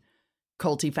worshiping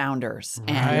culty founders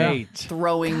and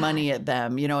throwing money at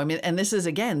them. And this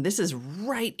is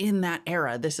right in that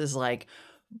era. This is like,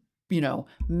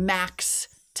 Max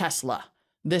Tesla.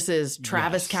 This is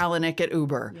Travis Kalanick at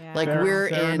Uber. Yeah. Like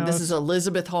this is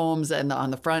Elizabeth Holmes and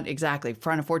on the front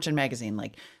of Fortune magazine.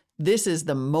 Like this is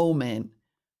the moment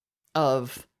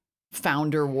of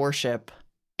founder worship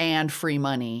and free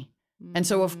money. And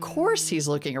so of course he's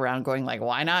looking around going like,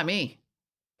 why not me?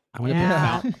 I want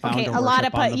to put founder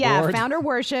worship on the board. Founder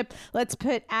worship. Let's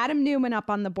put Adam Newman up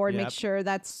on the board. Make sure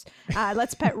that's,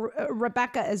 let's put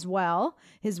Rebecca as well,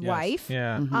 his wife.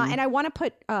 Yeah. And I want to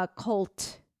put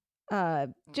cult,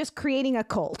 just creating a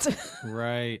cult.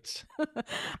 Right.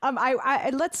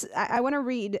 I want to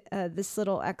read this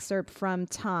little excerpt from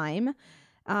Time.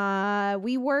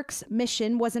 WeWork's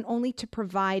mission wasn't only to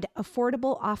provide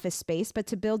affordable office space, but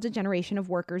to build a generation of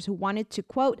workers who wanted to,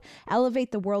 quote,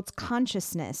 elevate the world's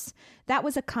consciousness. That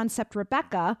was a concept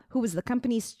Rebecca, who was the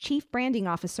company's chief branding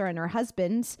officer and her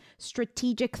husband's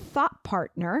strategic thought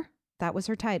partner, that was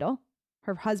her title,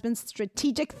 her husband's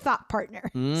strategic thought partner,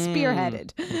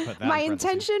 spearheaded. My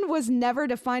intention was never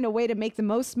to find a way to make the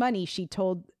most money, she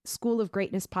told School of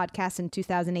Greatness podcast in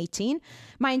 2018.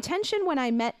 My intention when I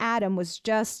met Adam was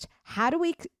just, how do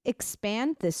we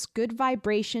expand this good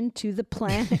vibration to the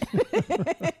planet?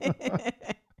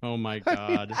 Oh my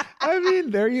God. I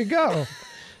mean, there you go.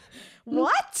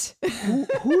 What?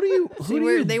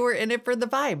 They were in it for the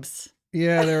vibes.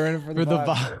 Yeah, they were in it for the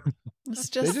vibe. They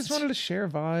just wanted to share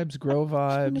vibes, grow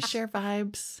vibes. Share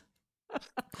vibes,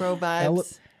 grow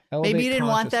vibes. Maybe you didn't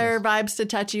want their vibes to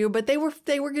touch you, but they were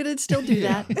going to still do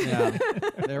that. Yeah,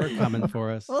 they were coming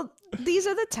for us. Well, these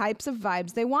are the types of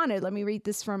vibes they wanted. Let me read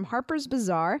this from Harper's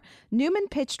Bazaar. Newman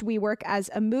pitched WeWork as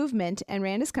a movement and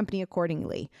ran his company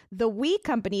accordingly. The We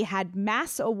Company had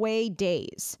mass away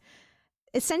days,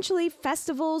 essentially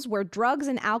festivals where drugs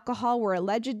and alcohol were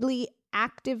allegedly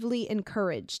actively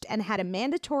encouraged, and had a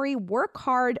mandatory work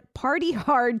hard, party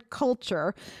hard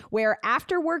culture where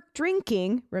after work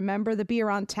drinking, remember the beer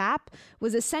on tap,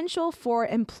 was essential for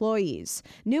employees.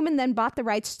 Newman then bought the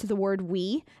rights to the word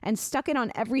we and stuck it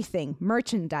on everything: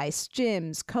 merchandise,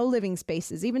 gyms, co-living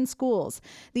spaces, even schools.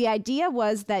 The idea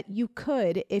was that you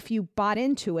could, if you bought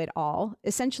into it all,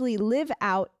 essentially live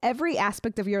out every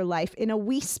aspect of your life in a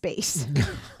we space.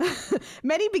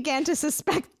 Many began to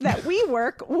suspect that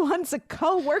WeWork, once a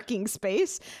co-working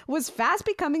space, was fast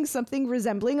becoming something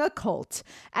resembling a cult.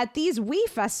 At these We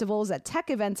festivals, at tech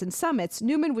events and summits,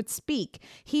 Newman would speak.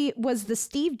 He was the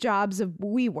Steve Jobs of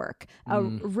WeWork, a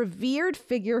revered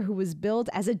figure who was billed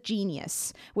as a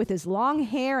genius. With his long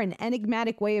hair and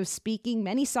enigmatic way of speaking,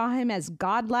 many saw him as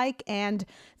godlike, and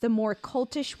the more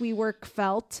cultish WeWork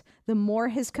felt, the more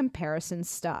his comparison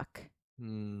stuck.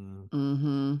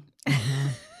 Do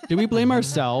we blame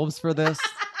ourselves for this?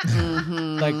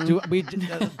 Like, do we,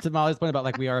 to Molly's point about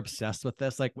like we are obsessed with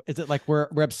this, like is it like we're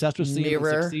obsessed with seeing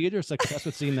them succeed or obsessed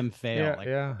with seeing them fail?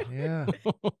 Yeah.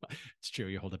 It's true,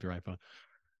 you hold up your iPhone.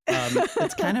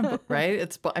 It's kind of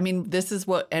right. This is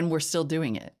what, and we're still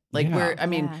doing it. Like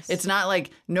it's not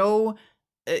like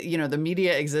the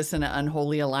media exists in an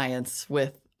unholy alliance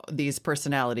with these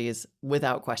personalities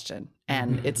without question.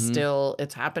 And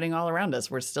it's happening all around us.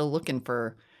 We're still looking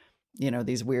for,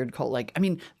 these weird cult,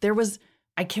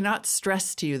 I cannot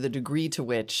stress to you the degree to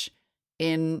which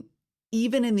even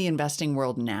in the investing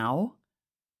world now,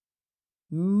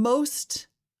 most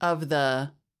of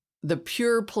the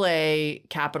pure play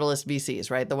capitalist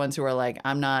VCs, right? The ones who are like,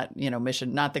 I'm not,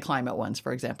 not the climate ones,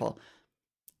 for example,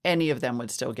 any of them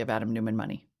would still give Adam Newman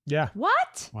money. Yeah.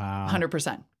 What? Wow.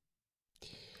 100%.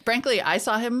 Frankly, I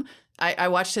saw him. I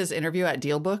watched his interview at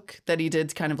DealBook that he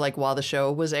did kind of like while the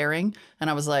show was airing.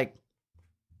 And I was like,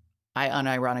 I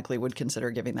unironically would consider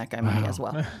giving that guy money as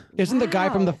well. Isn't the guy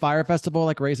from the Fire Festival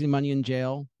like raising money in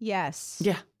jail? Yes.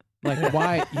 Yeah. Like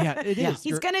why? Yeah, it is.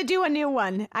 He's going to do a new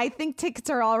one. I think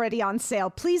tickets are already on sale.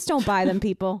 Please don't buy them,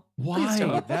 people. Why?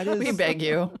 That is. We beg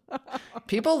you.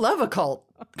 People love a cult.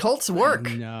 Cults work.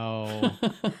 No.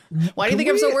 Why do you think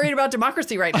I'm so worried about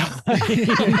democracy right now?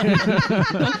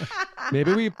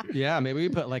 Maybe we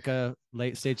put like a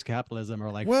late stage capitalism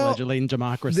or like fledgling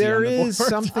democracy. There on the is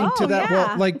board. something to that. Yeah.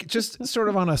 Well, like just sort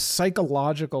of on a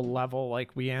psychological level,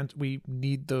 like we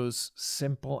need those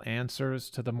simple answers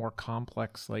to the more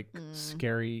complex, like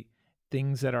scary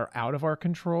things that are out of our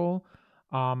control.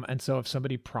 And so if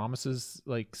somebody promises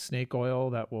like snake oil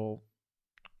that will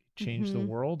change the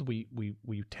world, we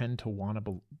tend to want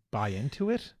to buy into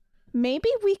it. Maybe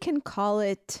we can call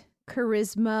it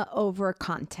charisma over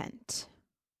content.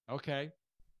 Okay.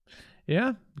 Yeah,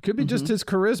 it could be just his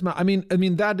charisma. I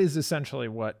mean that is essentially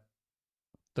what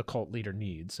the cult leader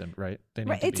needs, and right? They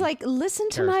need to It's be like, listen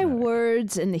to my charismatic.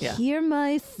 words and hear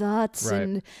my thoughts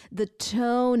and the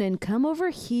tone, and come over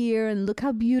here and look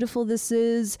how beautiful this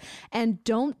is, and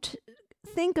don't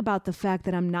think about the fact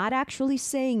that I'm not actually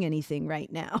saying anything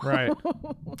right now. Right.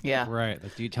 Yeah. Right. The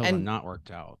details are not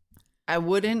worked out. I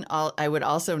would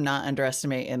also not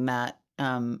underestimate in that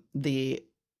the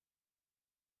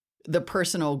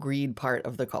personal greed part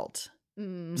of the cult.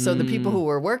 So the people who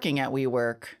were working at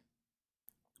WeWork,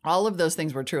 all of those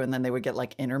things were true. And then they would get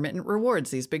like intermittent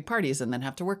rewards, these big parties, and then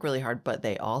have to work really hard. But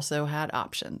they also had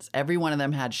options. Every one of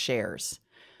them had shares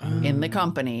in the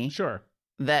company. Sure.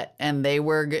 And they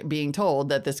were being told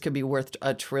that this could be worth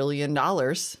 $1 trillion,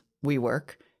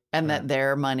 WeWork, and that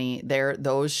their money,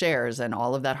 those shares and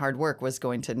all of that hard work was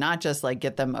going to not just like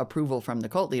get them approval from the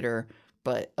cult leader,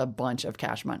 but a bunch of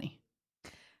cash money.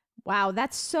 Wow,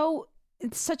 it's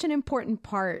such an important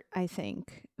part, I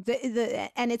think.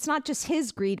 And it's not just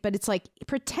his greed, but it's like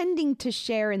pretending to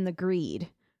share in the greed,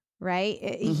 right?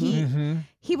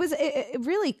 He was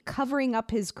really covering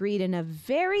up his greed in a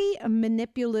very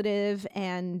manipulative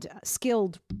and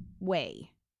skilled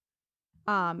way.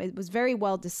 It was very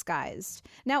well disguised.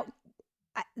 Now,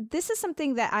 this is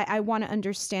something that I want to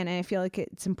understand, and I feel like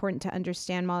it's important to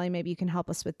understand. Molly, maybe you can help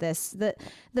us with this.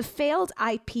 The failed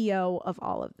IPO of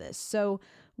all of this. So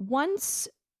once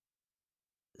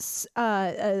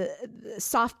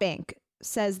SoftBank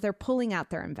says they're pulling out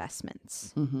their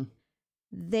investments,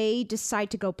 they decide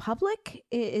to go public.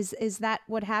 Is that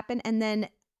what happened? And then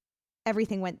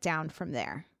everything went down from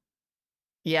there.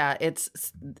 Yeah,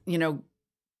 it's,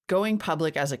 going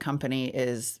public as a company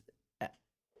is,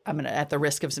 at the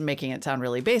risk of making it sound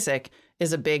really basic,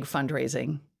 is a big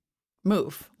fundraising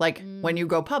move. Like when you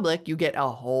go public, you get a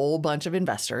whole bunch of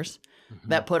investors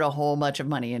that put a whole bunch of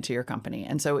money into your company.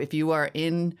 And so if you are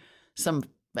in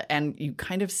and you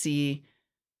kind of see,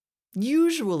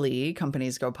 usually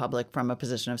companies go public from a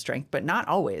position of strength, but not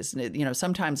always.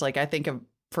 Sometimes, like I think of,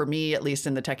 for me, at least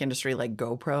in the tech industry, like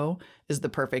GoPro is the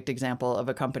perfect example of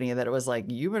a company that it was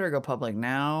like, you better go public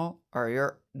now or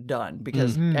you're done,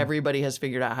 because everybody has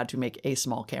figured out how to make a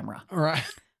small camera. Right.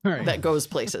 That goes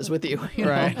places with you.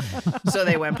 Right. So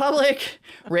they went public,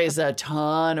 raised a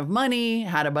ton of money,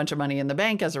 had a bunch of money in the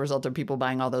bank as a result of people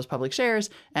buying all those public shares,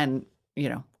 and,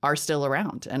 are still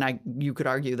around. And you could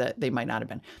argue that they might not have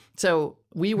been. So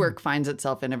WeWork finds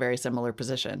itself in a very similar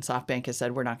position. SoftBank has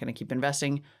said, we're not going to keep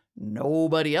investing.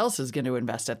 Nobody else is going to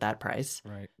invest at that price.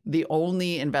 Right. The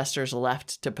only investors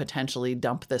left to potentially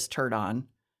dump this turd on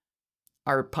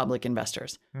are public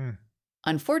investors.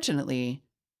 Unfortunately,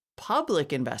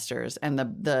 public investors and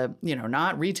the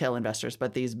not retail investors,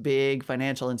 but these big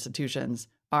financial institutions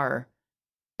are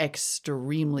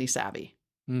extremely savvy.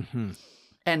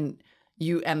 And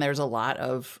there's a lot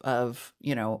of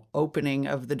opening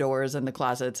of the doors and the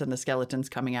closets and the skeletons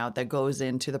coming out that goes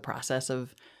into the process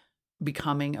of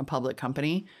becoming a public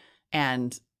company.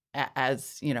 And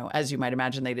as you might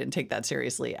imagine, they didn't take that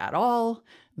seriously at all.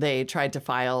 They tried to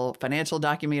file financial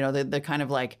document, the kind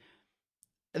of like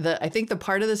I think the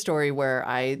part of the story where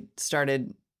I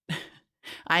started,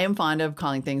 I am fond of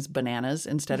calling things bananas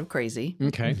instead of crazy.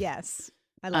 Okay. Yes.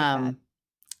 I like that.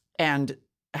 And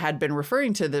had been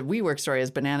referring to the WeWork story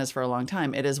as bananas for a long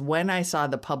time. It is when I saw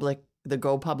the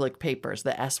Go Public papers,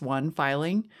 the S1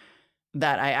 filing,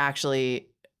 that I actually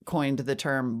coined the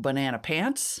term banana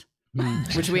pants,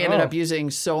 which we ended up using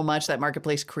so much that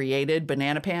Marketplace created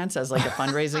banana pants as like a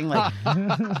fundraising. Like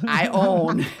I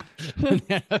own.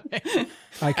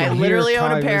 I literally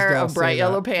own a pair of bright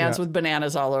yellow pants with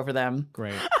bananas all over them.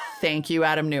 Great. Thank you,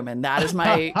 Adam Newman. That is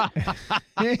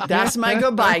that's my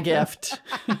goodbye gift.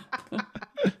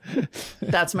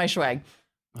 That's my swag.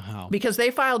 Wow. Because they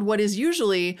filed what is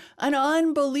usually an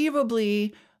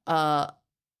unbelievably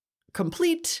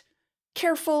complete,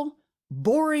 careful,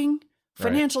 boring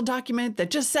financial document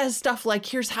that just says stuff like,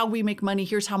 here's how we make money,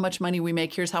 here's how much money we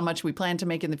make, here's how much we plan to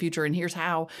make in the future, and here's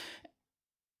how.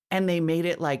 And they made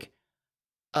it like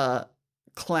a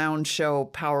clown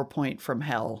show PowerPoint from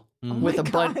hell with a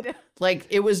bunch. Like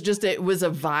it was an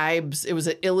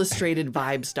illustrated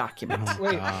vibes document.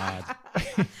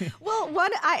 Well,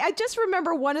 I just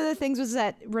remember one of the things was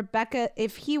that Rebecca,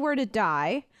 if he were to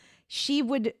die, she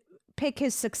would pick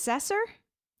his successor.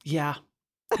 Yeah.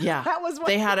 Yeah. That was what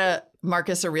they had a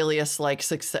Marcus Aurelius like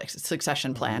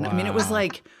succession plan. Wow. I mean, it was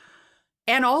like,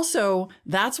 and also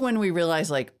that's when we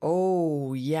realized like,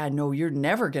 oh yeah, no, you're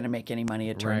never going to make any money.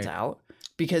 It turns out,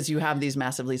 because you have these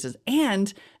massive leases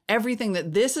and everything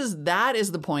that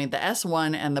is the point. The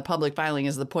S1 and the public filing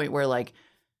is the point where like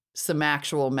some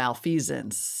actual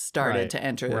malfeasance started to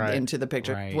enter into the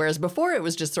picture. Right. Whereas before it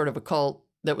was just sort of a cult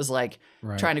that was like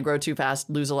trying to grow too fast,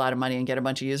 lose a lot of money and get a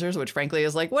bunch of users, which frankly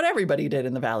is like what everybody did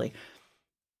in the Valley.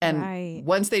 And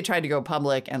once they tried to go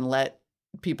public and let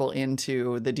people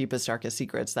into the deepest, darkest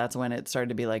secrets, that's when it started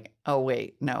to be like, oh,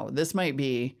 wait, no, this might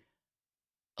be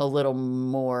a little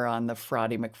more on the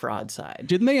fraudy McFraud side.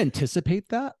 Didn't they anticipate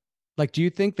that? Like, do you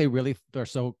think they're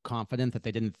so confident that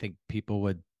they didn't think people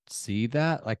would see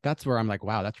that? Like, that's where I'm like,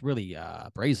 wow, that's really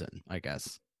brazen, I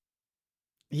guess.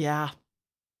 Yeah.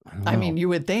 I mean, you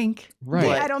would think.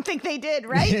 Right. I don't think they did,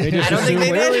 right? I don't think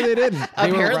they did. They didn't.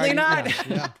 Apparently not.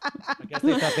 Yeah. I guess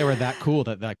they thought they were that cool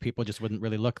that like people just wouldn't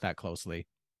really look that closely.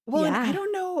 Well, and I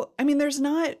don't know. I mean,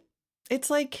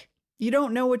 it's like you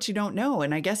don't know what you don't know.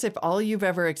 And I guess if all you've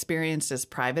ever experienced is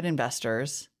private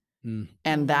investors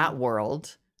and that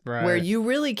world where you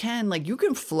really can, like you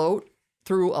can float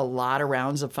through a lot of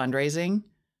rounds of fundraising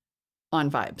on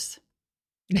vibes.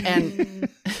 And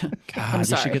God,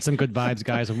 we should get some good vibes,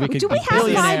 guys. And we could do we have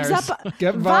vibes up?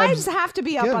 Vibes have to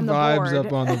be up on the board. Vibes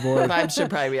up on the board. Vibes should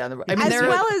probably be on the board. I mean, as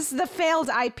well as the failed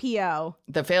IPO.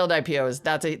 The failed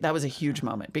IPO that was a huge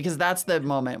moment because that's the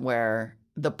moment where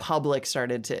the public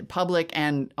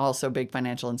and also big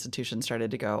financial institutions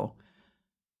started to go,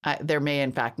 there may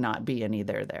in fact not be any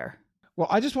there. Well,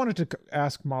 I just wanted to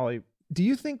ask Molly, do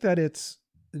you think that it's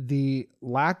the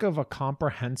lack of a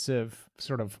comprehensive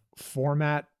sort of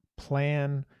format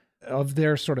plan of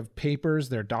their sort of papers,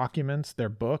 their documents, their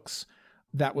books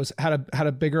that had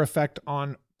a bigger effect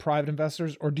on private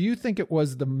investors? Or do you think it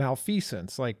was the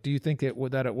malfeasance? Like, do you think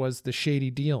that it was the shady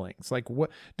dealings? Like,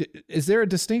 what is there a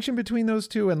distinction between those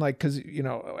two? And like, cause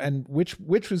and which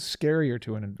was scarier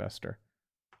to an investor?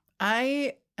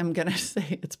 I am going to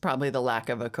say it's probably the lack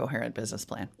of a coherent business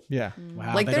plan. Yeah.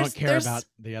 Wow. Like they don't care about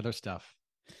the other stuff.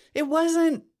 It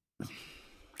wasn't,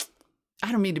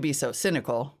 I don't mean to be so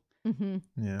cynical,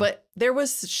 but there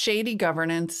was shady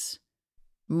governance,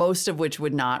 most of which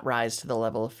would not rise to the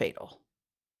level of fatal.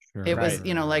 Sure. It was,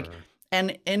 like,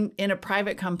 and in a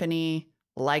private company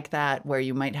like that, where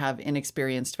you might have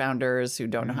inexperienced founders who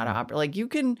don't know how to operate, like you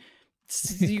can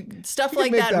stuff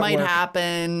like that might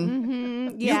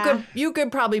happen. Mm-hmm. Yeah. You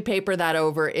could probably paper that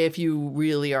over if you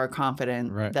really are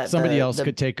confident that somebody else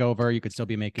could take over. You could still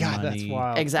be making money. That's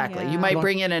wild. Exactly. Yeah. You might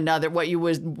bring in what you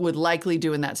would likely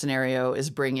do in that scenario is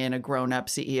bring in a grown-up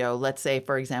CEO. Let's say,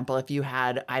 for example, if you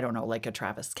had, I don't know, like a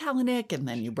Travis Kalanick, and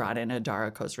then you brought in a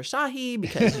Dara Khosrowshahi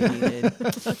because you needed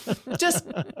just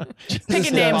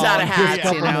picking names out of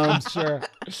hats, you know, sure,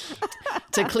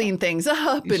 to clean things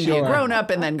up and be a grown-up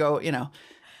and then go, you know.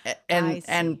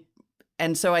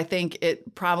 And so I think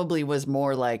it probably was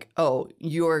more like, oh,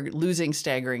 you're losing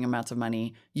staggering amounts of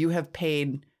money. You have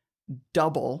paid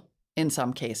double in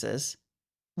some cases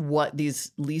what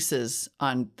these leases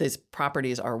on these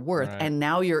properties are worth. Right. And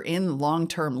now you're in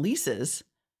long-term leases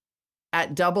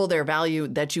at double their value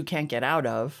that you can't get out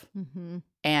of. Mm-hmm.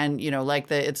 And, you know,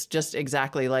 like it's just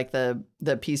exactly like the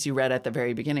piece you read at the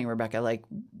very beginning, Rebecca, like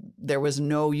there was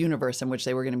no universe in which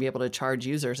they were going to be able to charge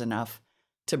users enough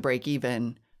to break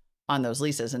even on those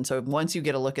leases. And so once you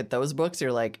get a look at those books,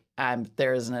 you're like,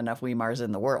 there isn't enough Weimars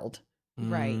in the world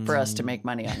for us to make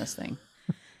money on this thing.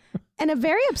 And a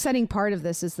very upsetting part of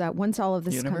this is that once all of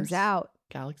this comes out,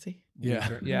 Galaxy. Yeah.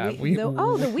 The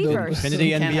Weverse.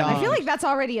 Infinity and beyond. I feel like that's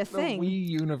already a thing. The Wii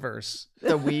universe.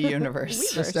 The Wii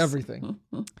universe. Just everything.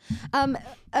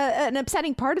 An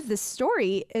upsetting part of this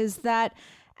story is that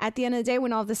at the end of the day,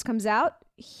 when all this comes out,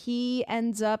 he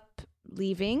ends up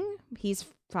leaving. He's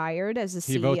fired as a CEO.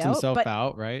 He votes himself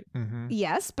out, right? Mm-hmm.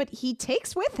 Yes, but he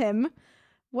takes with him,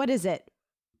 what is it?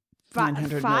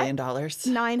 $900 million.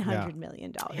 $900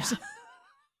 million. Yeah.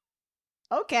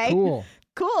 Okay.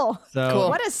 Cool. So,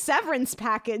 what a severance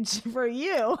package for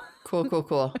you.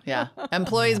 Cool. Yeah.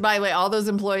 Employees, by the way, all those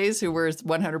employees who were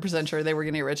 100% sure they were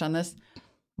going to get rich on this,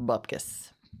 bupkis.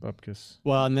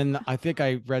 Well, and then I think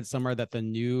I read somewhere that the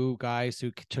new guys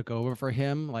who took over for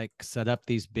him, like, set up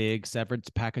these big severance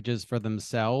packages for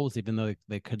themselves, even though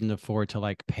they couldn't afford to,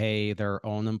 like, pay their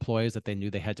own employees that they knew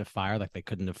they had to fire. Like, they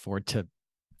couldn't afford to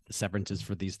severances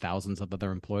for these thousands of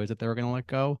other employees that they were going to let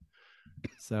go.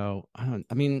 So,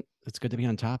 I mean, it's good to be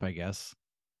on top, I guess.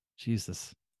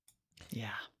 Jesus. Yeah.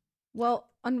 Well,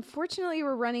 unfortunately,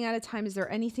 we're running out of time. Is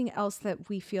there anything else that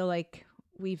we feel like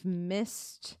we've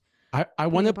missed? I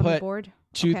want to put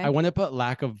I want to put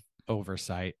lack of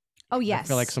oversight. Oh, yes. I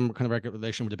feel like some kind of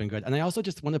regulation would have been good. And I also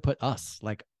just want to put us,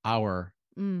 like our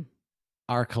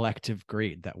collective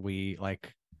greed, that we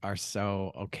like are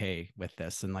so okay with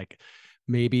this, and like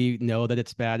maybe know that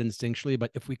it's bad instinctually,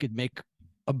 but if we could make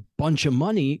a bunch of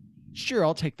money, sure,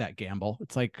 I'll take that gamble.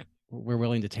 It's like we're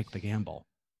willing to take the gamble.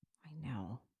 I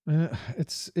know.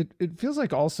 It feels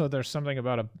like also there's something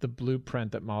about the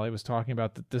blueprint that Molly was talking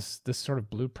about, that this sort of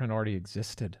blueprint already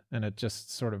existed and it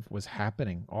just sort of was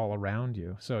happening all around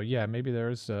you. So yeah, maybe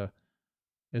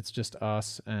it's just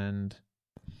us. And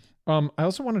I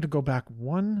also wanted to go back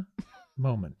one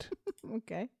moment.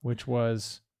 Okay. Which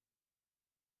was,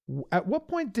 at what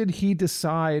point did he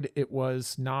decide it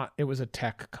was a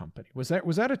tech company? Was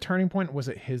that a turning point? Or was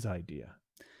it his idea?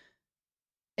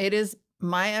 It is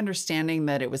my understanding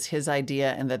that it was his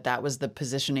idea, and that was the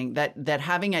positioning, that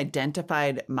having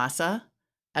identified Masa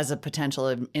as a potential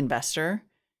investor,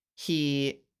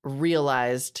 he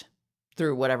realized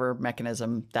through whatever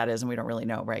mechanism that is, and we don't really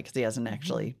know, right? Because he hasn't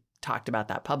actually talked about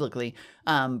that publicly,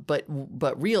 but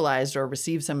realized or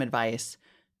received some advice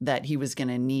that he was going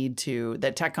to need to,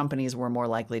 that tech companies were more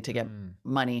likely to get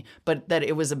money, but that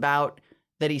it was about,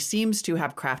 that he seems to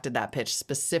have crafted that pitch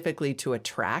specifically to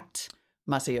attract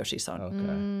Masayoshi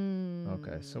Son.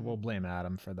 Okay. So we'll blame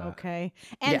Adam for that. Okay.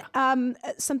 And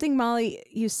something, Molly,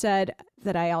 you said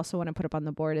that I also want to put up on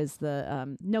the board is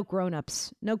the no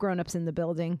grown-ups in the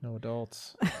building. No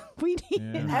adults. We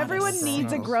need everyone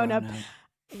needs a grown-up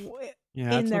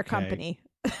in their company.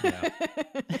 Yeah.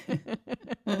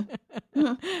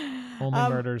 Only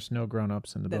murders, no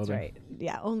grown-ups in the building. That's right.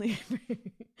 Yeah, only.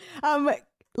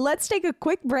 Let's take a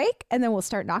quick break and then we'll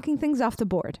start knocking things off the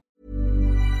board.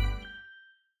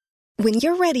 When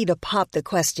you're ready to pop the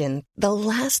question, the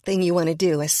last thing you want to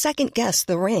do is second-guess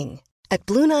the ring. At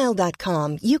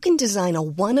BlueNile.com, you can design a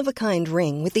one-of-a-kind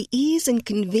ring with the ease and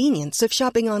convenience of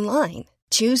shopping online.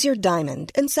 Choose your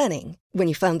diamond and setting. When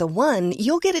you find the one,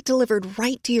 you'll get it delivered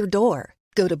right to your door.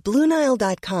 Go to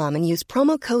BlueNile.com and use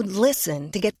promo code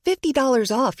LISTEN to get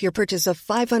 $50 off your purchase of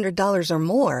 $500 or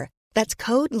more. That's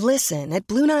code LISTEN at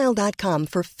BlueNile.com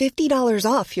for $50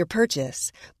 off your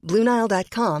purchase.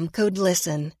 BlueNile.com, code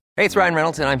LISTEN. Hey, it's Ryan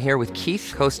Reynolds, and I'm here with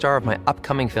Keith, co-star of my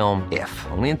upcoming film, If,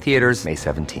 only in theaters May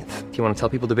 17th. Do you want to tell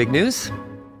people the big news?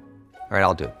 All right,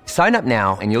 I'll do it. Sign up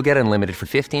now and you'll get unlimited for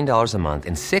 $15 a month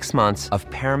and 6 months of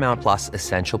Paramount Plus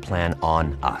Essential Plan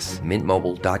on us.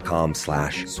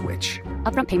 mintmobile.com/switch.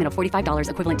 Upfront payment of $45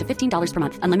 equivalent to $15 per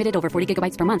month. Unlimited over 40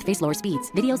 gigabytes per month. Face lower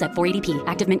speeds. Videos at 480p.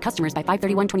 Active Mint customers by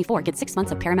 531.24 get 6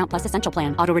 months of Paramount Plus Essential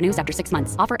Plan. Auto renews after 6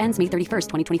 months. Offer ends May 31st,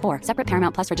 2024. Separate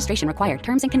Paramount Plus registration required.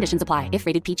 Terms and conditions apply if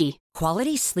rated PG.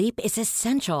 Quality sleep is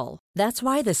essential. That's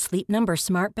why the Sleep Number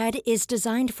Smart Bed is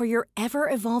designed for your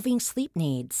ever-evolving sleep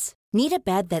needs. Need a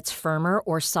bed that's firmer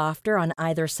or softer on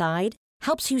either side?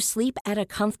 Helps you sleep at a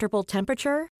comfortable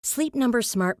temperature? Sleep Number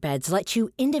Smart Beds let you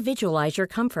individualize your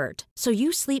comfort, so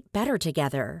you sleep better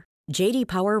together. J.D.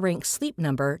 Power ranks Sleep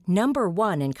Number number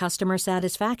 1 in customer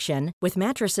satisfaction with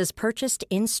mattresses purchased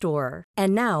in-store.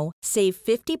 And now, save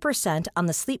 50% on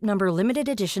the Sleep Number Limited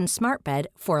Edition Smart Bed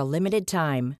for a limited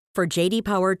time. For J.D.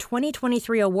 Power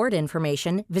 2023 award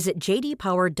information, visit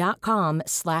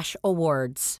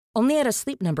jdpower.com/awards. Only at a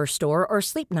Sleep Number store or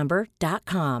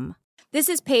sleepnumber.com. This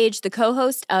is Paige, the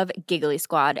co-host of Giggly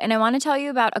Squad, and I want to tell you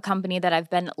about a company that I've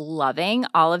been loving,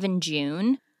 Olive &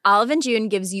 June. Olive & June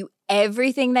gives you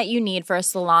everything that you need for a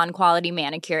salon-quality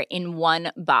manicure in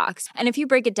one box. And if you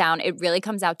break it down, it really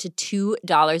comes out to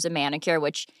 $2 a manicure,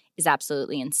 which is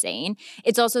absolutely insane.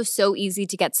 It's also so easy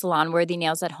to get salon-worthy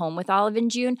nails at home with Olive &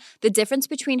 June. The difference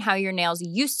between how your nails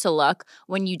used to look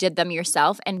when you did them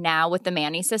yourself and now with the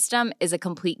Mani system is a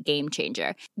complete game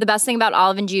changer. The best thing about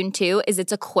Olive & June, too, is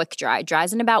it's a quick dry.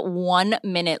 Dries in about 1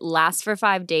 minute, lasts for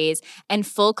 5 days, and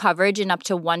full coverage in up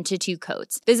to 1 to 2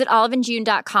 coats. Visit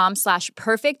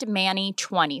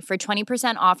oliveandjune.com/perfectmani20 for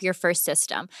 20% off your first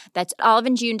system. That's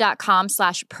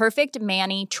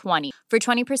oliveandjune.com/perfectmani20 for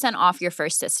 20% off your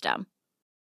first system.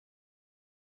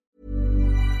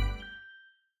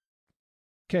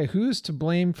 Okay, who's to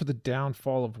blame for the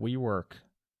downfall of Wework?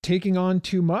 Taking on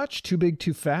too much, too big,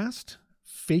 too fast?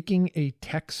 Faking a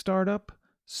tech startup?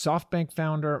 SoftBank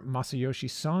founder Masayoshi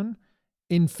Son?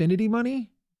 Infinity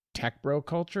money? Tech bro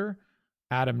culture?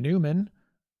 Adam Neumann?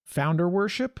 Founder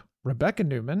worship? Rebecca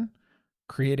Newman?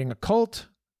 Creating a cult?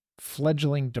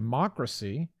 Fledgling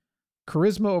democracy?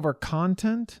 Charisma over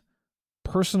content?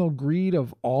 Personal greed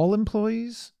of all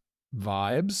employees?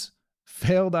 Vibes?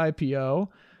 Failed IPO?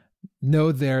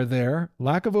 No there,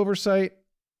 lack of oversight,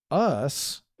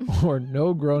 us, or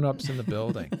no grown-ups in the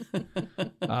building.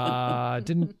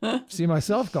 Didn't see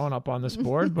myself going up on this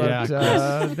board, but there you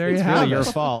have it. It's really your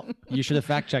fault. You should have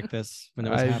fact-checked this when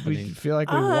it was happening. We feel like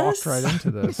we walked right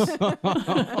into this. What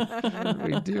did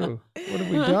we do? What have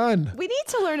we done? We need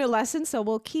to learn a lesson, so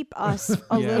we'll keep us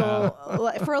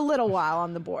for a little while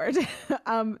on the board.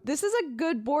 This is a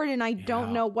good board, and I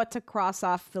don't know what to cross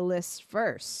off the list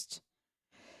first.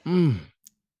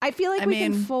 I feel like we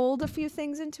can fold a few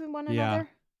things into one another.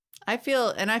 I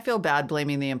feel bad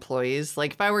blaming the employees.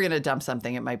 Like if I were going to dump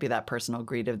something, it might be that personal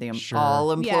greed of the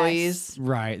all employees. Yes.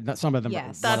 Right. That some of them.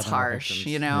 Yes. That's harsh,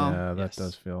 you know? Yeah, that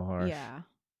does feel harsh. Yeah.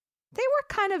 They were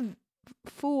kind of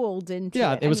fooled into it.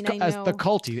 Yeah, it was as the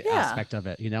culty aspect of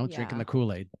it, you know, drinking the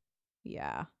Kool-Aid.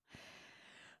 Yeah.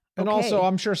 And also,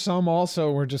 I'm sure some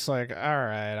also were just like, all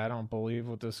right, I don't believe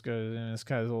what this guy is. This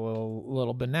guy's a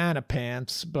little banana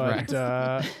pants, but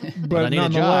but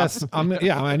nonetheless,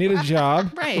 I need a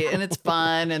job. Right, and it's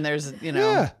fun, and there's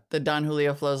the Don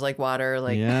Julio flows like water.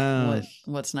 Like,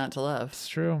 what's not to love? It's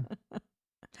true.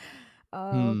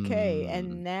 Okay,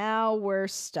 and now we're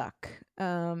stuck.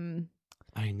 I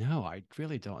know. I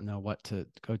really don't know what to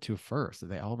go to first.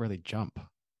 They all really jump.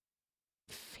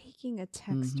 Faking a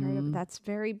tech startup, that's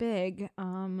very big.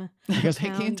 Because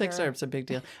faking a tech startup's a big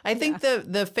deal. I think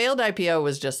the failed IPO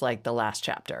was just like the last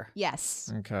chapter.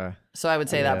 Yes. Okay. So I would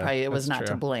say that probably it was not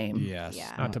to blame. Yes.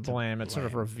 Yeah. Not to blame. It's sort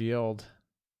of revealed.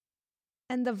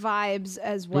 And the vibes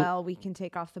as well, we can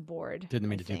take off the board. Didn't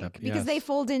mean to do that. Because they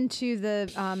fold into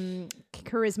the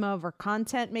charisma over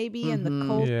content, maybe, and the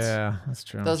cult. Yeah, that's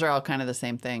true. Those are all kind of the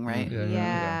same thing, right?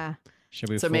 Yeah. Should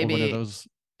we fold one of those?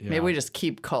 Yeah. Maybe we just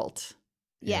keep cult.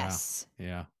 Yes.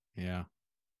 Yeah.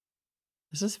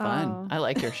 This is fun. I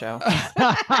like your show.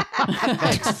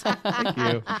 Thanks. Thank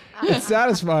you. It's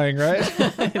satisfying, right?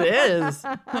 It is.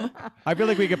 I feel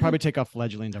like we could probably take off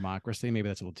fledgling democracy. Maybe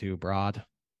that's a little too broad.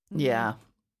 Yeah.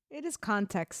 It is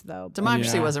context, though.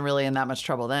 Democracy wasn't really in that much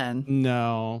trouble then.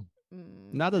 No.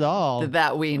 Not at all.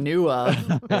 That we knew of.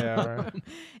 Right.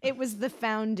 It was the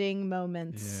founding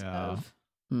moments of.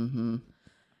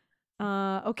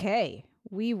 Okay.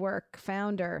 Wework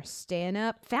founder, stand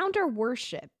up, founder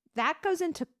worship. That goes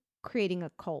into creating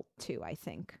a cult too, I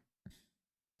think.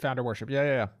 Founder worship.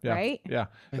 Yeah. Right? Yeah.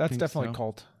 That's definitely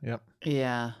cult. Yep.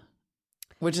 Yeah.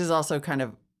 Which is also kind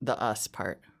of the us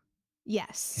part.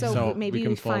 Yes. So maybe we can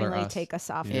you fold our finally us. take us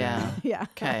off. Yeah. Yeah.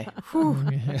 Okay.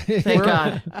 Thank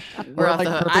God. We're off like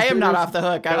the hook. I am not perpetrators. off the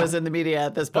hook. I was in the media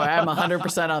at this point. I'm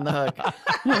 100% on the hook.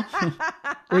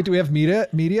 Wait, do we have media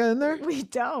in there? We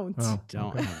don't. Oh.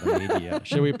 Don't have the media.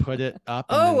 Should we put it up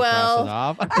and Oh, then well.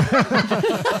 cross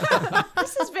it off?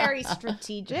 This is very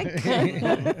strategic.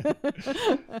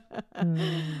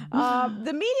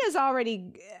 The media is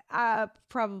already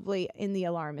probably in the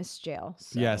alarmist jail.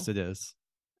 So. Yes, it is.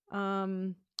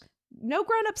 No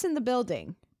grown-ups in the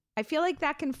building. I feel like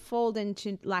that can fold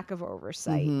into lack of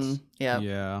oversight. Yeah.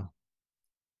 Yeah.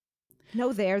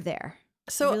 No, they're there.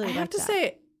 So really I have like to that.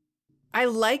 say, I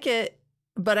like it,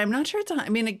 but I'm not sure it's. I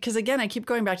mean, because again, I keep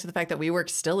going back to the fact that WeWork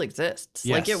still exists.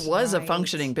 Like Yes. it was a Right.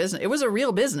 functioning business. It was a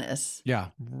real business. Yeah.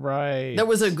 Right. That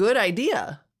was a good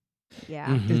idea Yeah.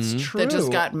 Mhm. It's true. that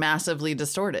just got massively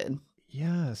distorted.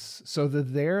 Yes. So the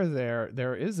there is a there,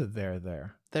 There's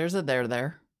a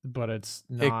there. but it's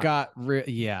It not. got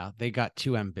they got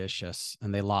too ambitious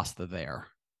and they lost the there.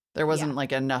 There wasn't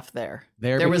like enough there.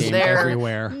 There was became there.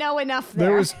 everywhere. No enough there.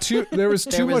 There was too There was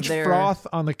much there. froth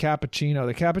on the cappuccino.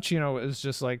 The cappuccino is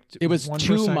just like It was 1%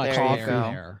 too much There you there. go.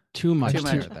 there. Too much Too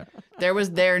much. there. There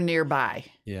was there nearby.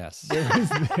 Yes. There was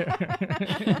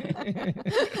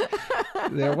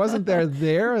there wasn't there.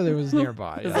 There was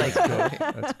nearby. Yeah, It's that's like-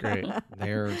 good. That's great.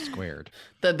 There squared.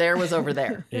 The there was over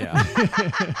there. Yeah.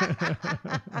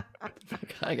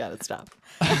 I gotta stop.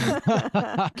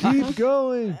 Keep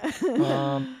going.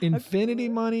 Infinity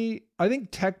money. I think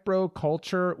tech bro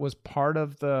culture was part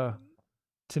of the.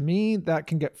 To me, that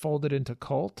can get folded into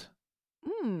cult,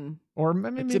 or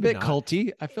maybe It's a bit not.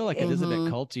 culty. I feel like it is a bit Mhm.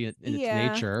 culty in Yeah.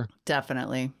 its nature.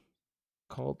 Definitely.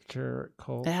 Culture,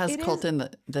 cult. It has It cult is. in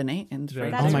the name. Yeah.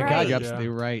 Oh That's my God, right. you're absolutely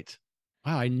right.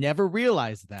 Wow, I never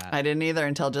realized that. I didn't either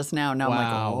until just now. Now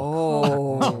Wow. I'm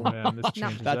like, Oh man, this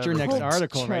changes That's your everything. next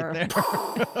article right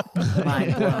there.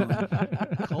 mind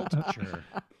blown. Culture.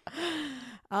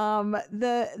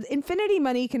 The Infinity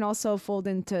money can also fold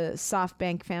into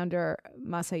SoftBank founder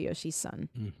Masayoshi Son.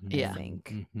 Yeah. I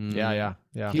think. Mhm. Yeah.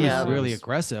 He Yeah. was really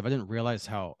aggressive. I didn't realize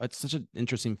how. It's such an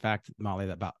interesting fact, Molly,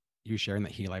 that about you sharing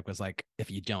that he was like,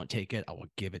 if you don't take it, I will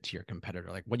give it to your competitor.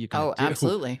 Like, what are you gonna Oh, do?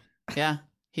 absolutely. Yeah.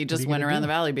 He just you went gonna around do? the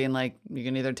valley being like, you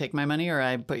can either take my money or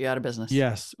I put you out of business.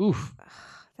 Yes. Oof.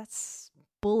 That's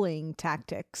bullying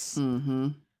tactics. Mm-hmm.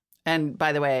 And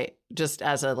by the way, just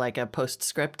as a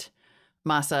postscript,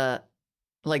 Masa,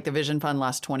 like the Vision Fund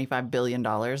lost $25 billion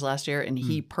last year, and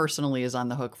he personally is on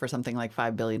the hook for something like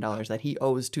 $5 billion that he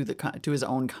owes to his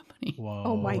own company. Whoa.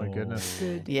 Oh my goodness.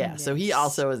 Good. Yeah, so he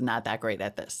also is not that great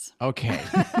at this. Okay.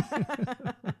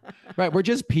 Right. We're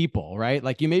just people, right?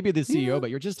 Like you may be the CEO, Yeah, but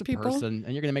you're just a people. person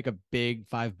and you're going to make a big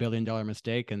 $5 billion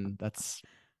mistake. And that's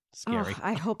scary. Oh,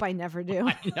 I hope I never do.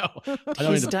 I know. I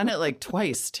don't He's even- done it like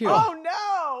twice too. Oh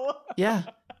no! Yeah,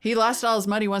 he lost all his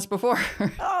money once before.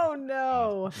 Oh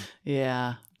no!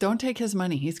 Yeah, don't take his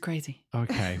money. He's crazy.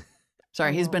 Okay.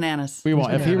 Sorry, he's bananas. We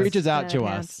won't. If he bananas. reaches out to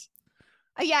Banana us,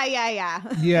 Yeah. Yeah,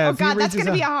 Oh if he God, that's reaches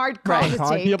gonna be a out- hard call Right. to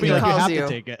Hard- take. he'll be He like, you calls have you. to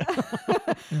take it.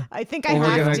 I think I Or we're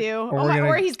have gonna- to. or Oh we're my, gonna-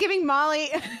 or he's giving Molly,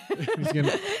 He's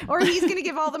gonna- or he's gonna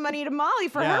give all the money to Molly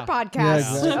for Yeah. her podcast. Yeah,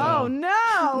 exactly. Oh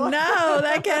no! No,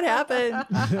 that can't happen.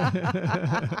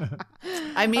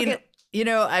 I mean,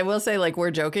 I will say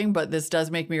we're joking, but this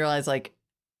does make me realize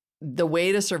the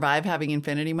way to survive having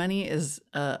infinity money is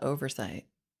oversight.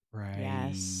 Right.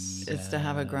 Yes. It's to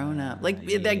have a grown up. I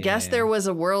guess there was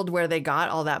a world where they got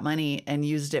all that money and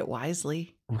used it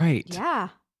wisely. Right. Yeah.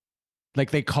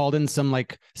 Like they called in some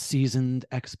seasoned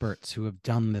experts who have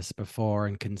done this before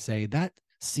and can say that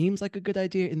seems like a good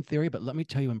idea in theory, but let me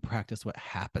tell you in practice what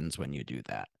happens when you do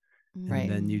that. Right. And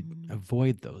then you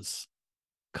avoid those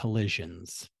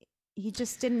collisions. He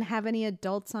just didn't have any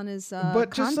adults on his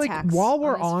but just contacts while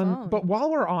we're his phone.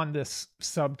 while we're on this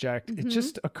subject, it Mhm.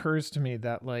 just occurs to me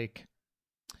that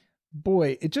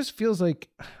boy, it just feels like,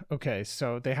 okay,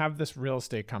 so they have this real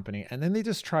estate company and then they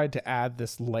just tried to add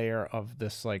this layer of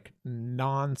this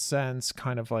nonsense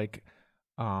kind of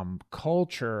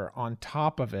culture on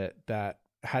top of it that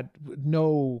had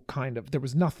no there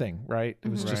was nothing, right? It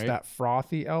was just Right. that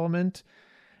frothy element.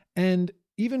 And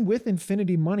even with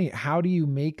infinity money, how do you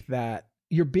make that?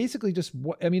 You're basically just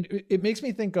it makes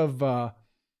me think of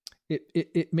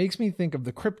it makes me think of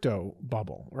the crypto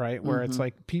bubble, right? Where it's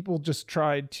Mhm. people just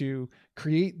tried to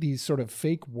create these sort of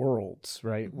fake worlds,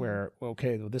 right? Where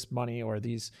this money or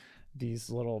these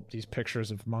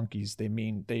pictures of monkeys,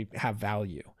 they have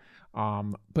value.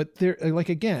 But they're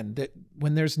again, that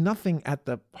when there's nothing at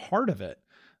the heart of it,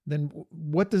 then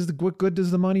what good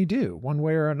does the money do one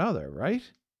way or another, right?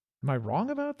 Am I wrong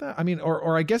about that? I mean,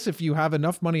 or I guess if you have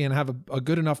enough money and have a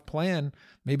good enough plan,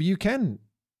 maybe you can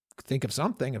think of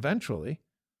something eventually.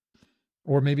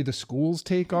 Or maybe the schools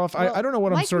take off. Well, I don't know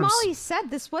what I'm sort Like of... Molly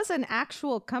said, this was an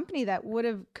actual company that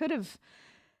could have...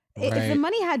 Right. If the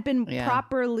money had been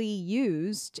properly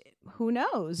used, who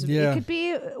knows? Yeah, it could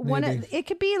be it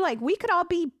could be like we could all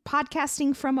be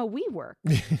podcasting from a WeWork.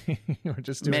 Or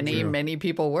just doing many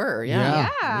people were. Yeah.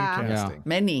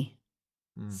 Many.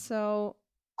 So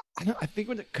I think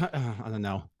when it I don't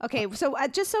know. okay, so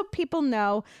just so people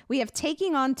know, we have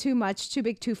Taking On Too Much, Too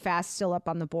Big Too Fast still up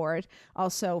on the board.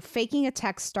 Also, Faking a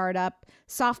Tech Startup,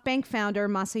 SoftBank founder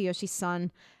Masayoshi Son,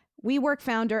 WeWork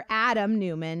founder Adam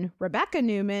Newman, Rebecca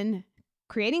Newman,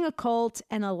 Creating a Cult,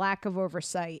 and a lack of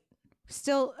oversight.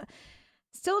 Still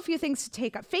a few things to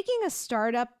take up. Faking a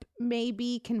Startup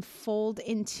maybe can fold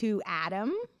into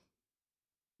Adam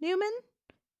Newman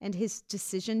and his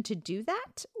decision to do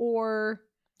that, or...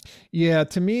 Yeah,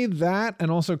 to me, that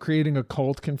and also Creating a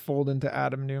Cult can fold into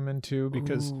Adam Newman too,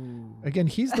 because again,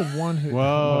 he's the one who...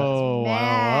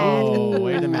 Whoa.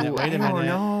 Wait a minute.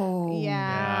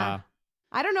 Yeah.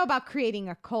 I don't know about Creating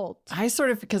a Cult. I sort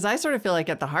of feel like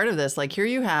at the heart of this, like here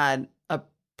you had a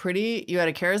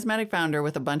charismatic founder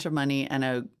with a bunch of money and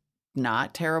a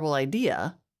not terrible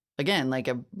idea. Again, like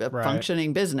a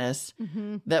functioning business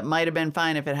that might have been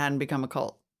fine if it hadn't become a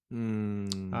cult.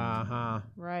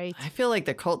 Right. I feel like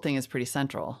the cult thing is pretty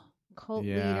central. Cult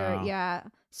leader, yeah.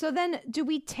 So then do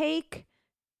we take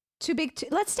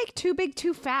let's take Too Big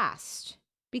Too Fast,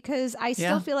 because I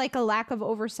still feel like a lack of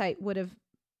oversight would have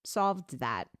solved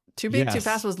that. Too Big Too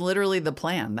Fast was literally the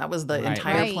plan. That was the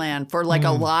entire plan for like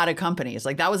a lot of companies.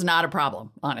 Like that was not a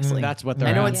problem, honestly. That's what they're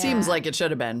I know it seems like it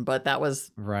should have been, but that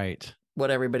was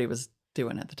what everybody was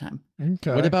doing at the time.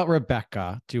 Okay. What about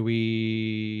Rebecca? Do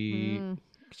we...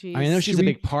 I know she's a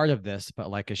big part of this, but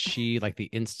like, is she like the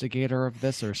instigator of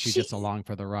this, or is she just along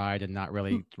for the ride and not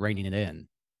really reining it in?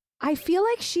 I feel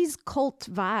like she's cult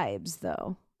vibes,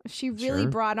 though. She really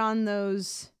brought on the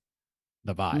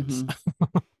vibes.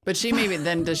 But she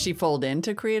does she fold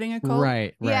into Creating a Cult?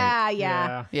 Right.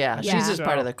 Yeah. She's just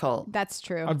part of the cult. That's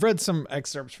true. I've read some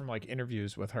excerpts from like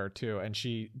interviews with her too, and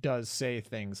she does say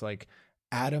things like,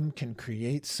 Adam can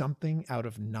create something out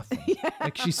of nothing.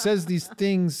 Like she says these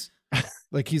things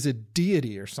like he's a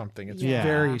deity or something. It's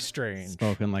very strange.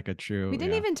 Spoken like a true... We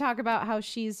didn't even talk about how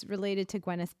she's related to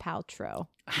Gwyneth Paltrow.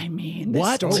 I mean,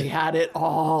 this story had it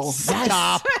all.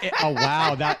 Stop. Oh,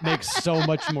 wow. That makes so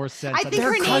much more sense. I think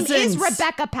her name is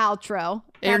Rebecca Paltrow.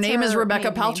 Her name is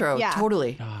Rebecca Paltrow. Yeah.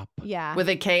 Totally. Stop. Yeah. With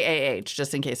a K-A-H,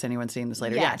 just in case anyone's seen this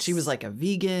later. Yes. Yeah, she was like a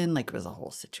vegan. Like it was a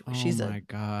whole situation. Oh my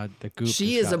God. The Goop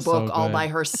She just is a got book so all good. by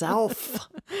herself.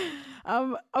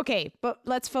 Okay, but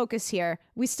let's focus here.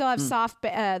 We still have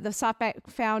the SoftBank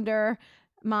founder,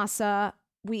 Masa,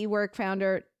 WeWork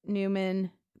founder,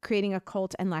 Newman, Creating a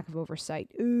Cult, and lack of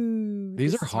oversight. Ooh,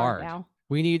 These this are is hard. now.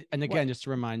 We need, and again, just to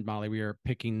remind Molly, we are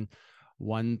picking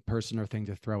one person or thing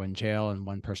to throw in jail and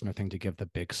one person or thing to give the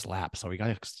big slap. So we got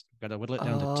to whittle it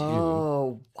down to two.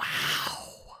 Oh, wow.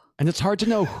 And it's hard to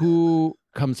know who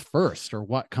comes first or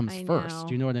what comes I first. know.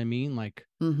 Do you know what I mean? Like,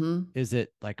 is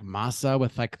it like Masa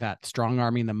with like that strong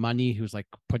arming the money who's like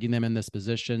putting them in this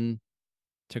position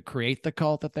to create the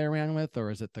cult that they ran with?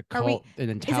 Or is it the cult and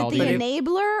Is it the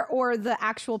enabler or the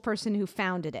actual person who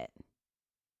founded it?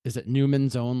 Is it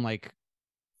Newman's own like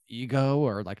ego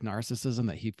or like narcissism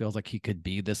that he feels like he could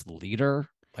be this leader,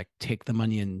 like take the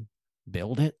money and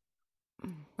build it?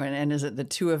 And is it the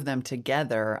two of them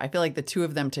together? I feel like the two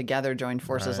of them together joined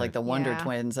forces like the Wonder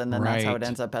Twins, and then that's how it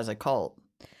ends up as a cult.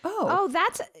 Oh,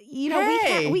 that's,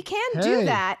 we can do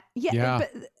that. Yeah.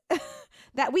 But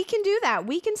that we can do that.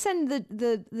 We can send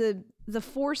the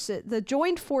forces, the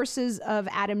joined forces of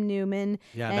Adam Newman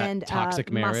and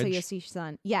toxic marriage. Masayoshi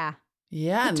Son. Yeah.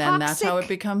 Yeah, and then that's how it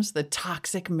becomes the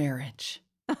toxic marriage.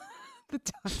 The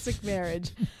toxic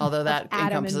marriage. Although that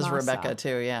Adam encompasses and Masa. Rebecca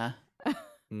too, yeah.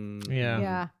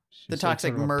 Yeah. The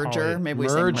toxic merger. Maybe we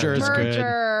say merger is good.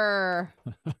 Merger.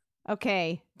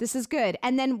 Okay, this is good.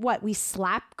 And then what? We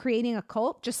slap Creating a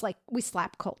Cult, just like we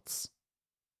slap cults.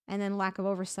 And then lack of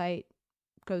oversight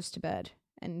goes to bed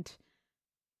and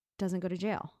doesn't go to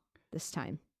jail this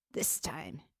time.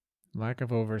 Lack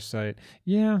of oversight.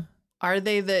 Yeah. Are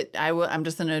they I'm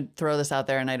just going to throw this out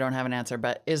there and I don't have an answer,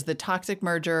 but is the toxic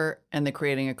merger and the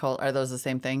Creating a Cult, are those the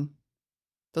same thing?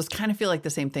 Those kind of feel like the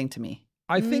same thing to me.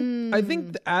 I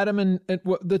think the Adam and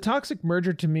the toxic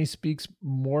merger to me speaks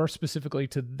more specifically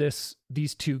to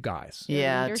these two guys.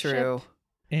 Yeah, leadership. true.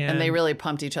 And they really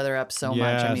pumped each other up so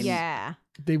much. I mean, yeah.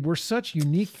 They were such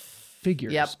unique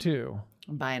figures too.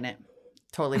 I'm buying it.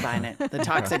 Totally buying it. The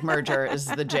toxic merger is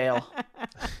the jail.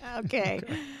 Okay.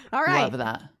 All right. Love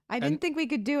that. I didn't think we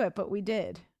could do it, but we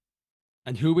did.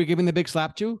 And who are we giving the big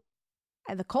slap to?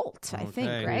 The cult, I think,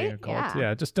 Okay. right?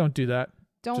 Yeah, just don't do that.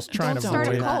 Don't try and start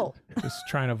avoid a cult. Just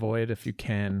try and avoid if you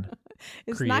can.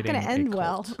 It's not going to creating end a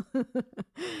well.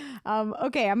 cult.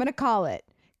 Okay, I'm going to call it.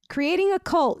 Creating a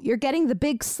cult, you're getting the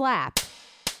big slap.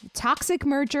 Toxic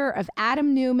merger of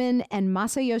Adam Newman and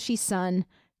Masayoshi Son.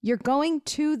 You're going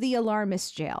to the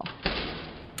alarmist jail.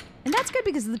 And that's good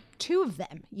because the two of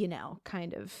them,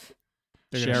 kind of...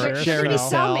 They're pretty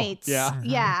cellmates.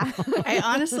 Yeah.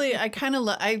 I kind of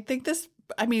I think this,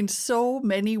 so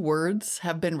many words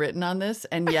have been written on this,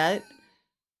 and yet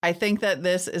I think that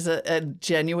this is a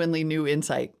genuinely new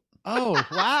insight. Oh,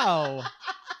 wow.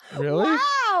 Really?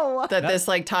 Wow. That this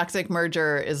toxic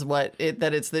merger is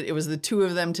it was the two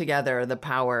of them together, the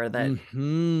power that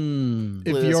blew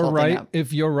If this you're whole thing right, up.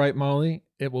 if you're right, Molly,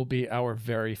 it will be our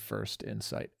very first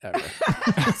insight ever.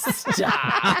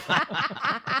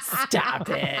 Stop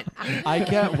it. I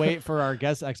can't wait for our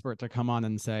guest expert to come on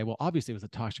and say, well, obviously it was a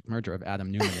toxic merger of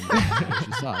Adam Newman and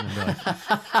Masayoshi Son. And be like,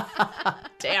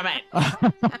 damn it.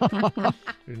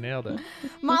 You nailed it.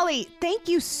 Molly, thank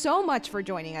you so much for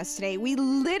joining us today. We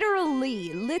literally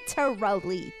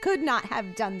could not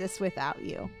have done this without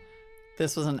you.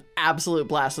 This was an absolute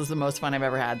blast. This was the most fun I've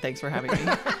ever had. Thanks for having me.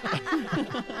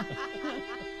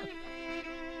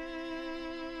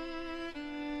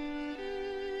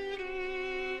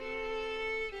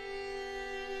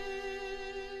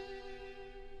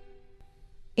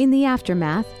 In the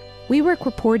aftermath, Wework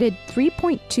reported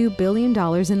 $3.2 billion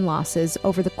in losses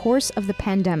over the course of the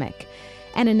pandemic,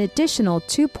 and an additional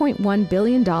 $2.1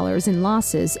 billion in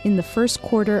losses in the first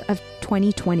quarter of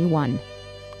 2021.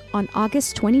 On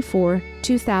August 24,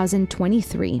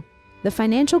 2023, the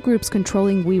financial groups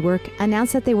controlling Wework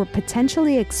announced that they were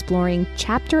potentially exploring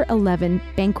Chapter 11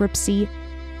 bankruptcy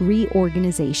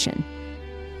reorganization.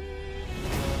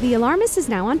 The Alarmist is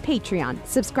now on Patreon.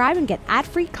 Subscribe and get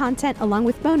ad-free content along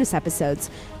with bonus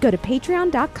episodes. Go to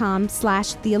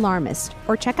patreon.com/thealarmist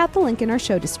or check out the link in our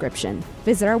show description.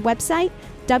 Visit our website,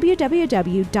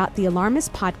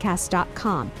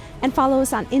 www.thealarmistpodcast.com, and follow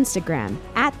us on Instagram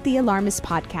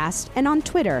 @thealarmistpodcast and on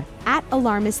Twitter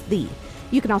 @alarmistthe.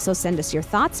 You can also send us your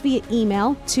thoughts via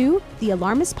email to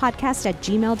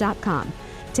thealarmistpodcast@gmail.com.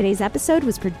 Today's episode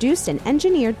was produced and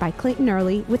engineered by Clayton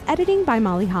Early with editing by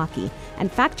Molly Hockey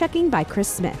and fact-checking by Chris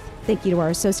Smith. Thank you to our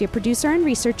associate producer and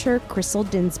researcher, Crystal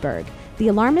Dinsberg. The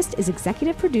Alarmist is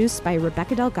executive produced by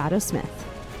Rebecca Delgado Smith.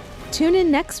 Tune in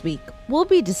next week. We'll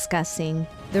be discussing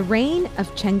the reign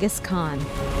of Genghis Khan.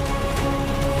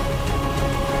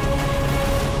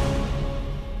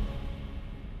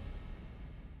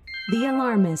 The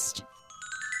Alarmist.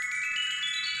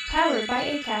 Powered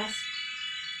by Acast.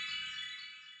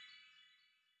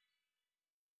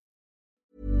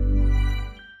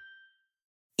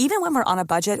 Even when we're on a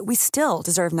budget, we still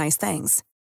deserve nice things.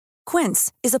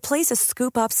 Quince is a place to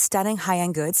scoop up stunning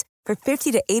high-end goods for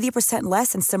 50 to 80%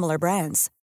 less than similar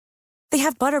brands. They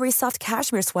have buttery soft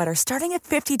cashmere sweaters starting at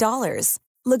 $50,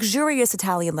 luxurious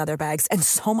Italian leather bags, and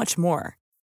so much more.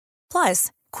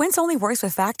 Plus, Quince only works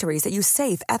with factories that use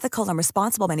safe, ethical, and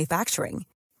responsible manufacturing.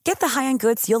 Get the high-end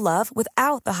goods you'll love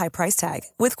without the high price tag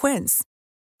with Quince.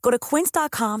 Go to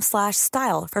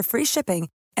quince.com/style for free shipping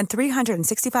and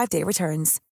 365-day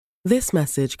returns. This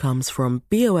message comes from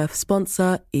BOF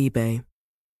sponsor eBay.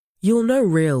 You'll know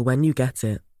real when you get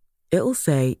it. It'll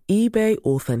say eBay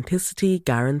Authenticity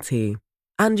Guarantee.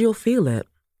 And you'll feel it.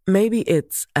 Maybe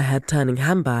it's a head-turning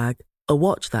handbag, a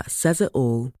watch that says it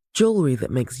all, jewelry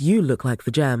that makes you look like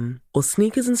the gem, or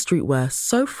sneakers and streetwear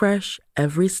so fresh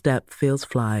every step feels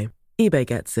fly. eBay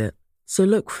gets it. So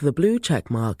look for the blue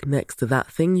check mark next to that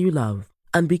thing you love.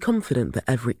 And be confident that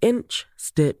every inch,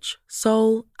 stitch,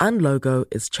 sole, and logo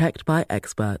is checked by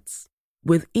experts.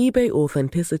 With eBay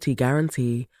Authenticity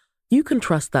Guarantee, you can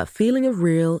trust that feeling of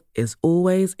real is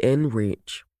always in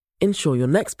reach. Ensure your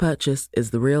next purchase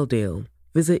is the real deal.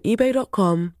 Visit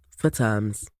eBay.com for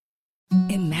terms.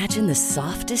 Imagine the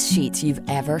softest sheets you've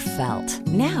ever felt.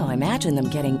 Now imagine them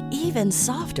getting even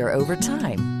softer over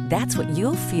time. That's what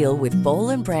you'll feel with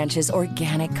Boll & Branch's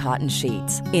organic cotton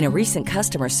sheets. In a recent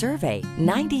customer survey,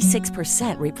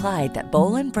 96% replied that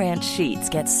Boll & Branch sheets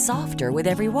get softer with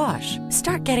every wash.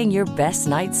 Start getting your best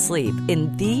night's sleep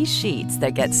in these sheets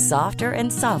that get softer and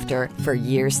softer for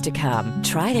years to come.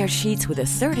 Try their sheets with a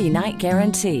 30-night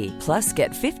guarantee. Plus,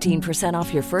 get 15%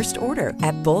 off your first order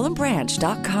at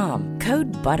bollandbranch.com.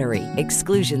 Code BUTTERY.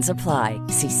 Exclusions apply.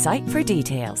 See site for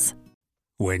details.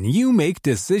 When you make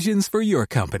decisions for your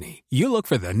company, you look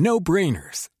for the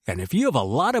no-brainers. And if you have a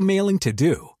lot of mailing to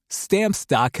do,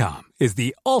 Stamps.com is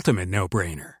the ultimate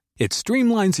no-brainer. It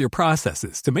streamlines your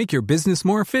processes to make your business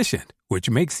more efficient, which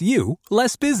makes you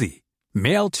less busy.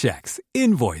 Mail checks,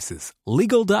 invoices,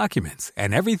 legal documents,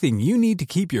 and everything you need to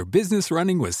keep your business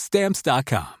running with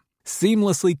Stamps.com.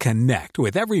 Seamlessly connect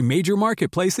with every major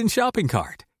marketplace and shopping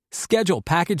cart. Schedule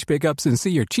package pickups and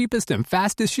see your cheapest and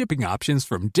fastest shipping options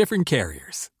from different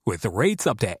carriers, with rates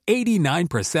up to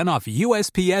 89% off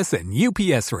USPS and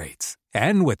UPS rates.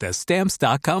 And with the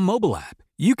Stamps.com mobile app,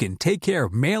 you can take care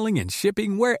of mailing and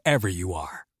shipping wherever you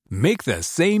are. Make the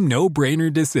same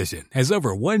no-brainer decision as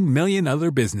over 1 million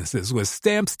other businesses with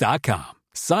Stamps.com.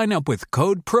 Sign up with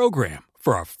code PROGRAM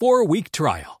for a 4-week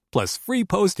trial, plus free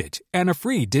postage and a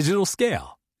free digital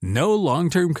scale. No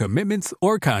long-term commitments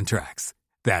or contracts.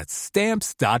 That's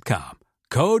Stamps.com.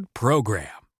 Code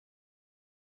PROGRAM.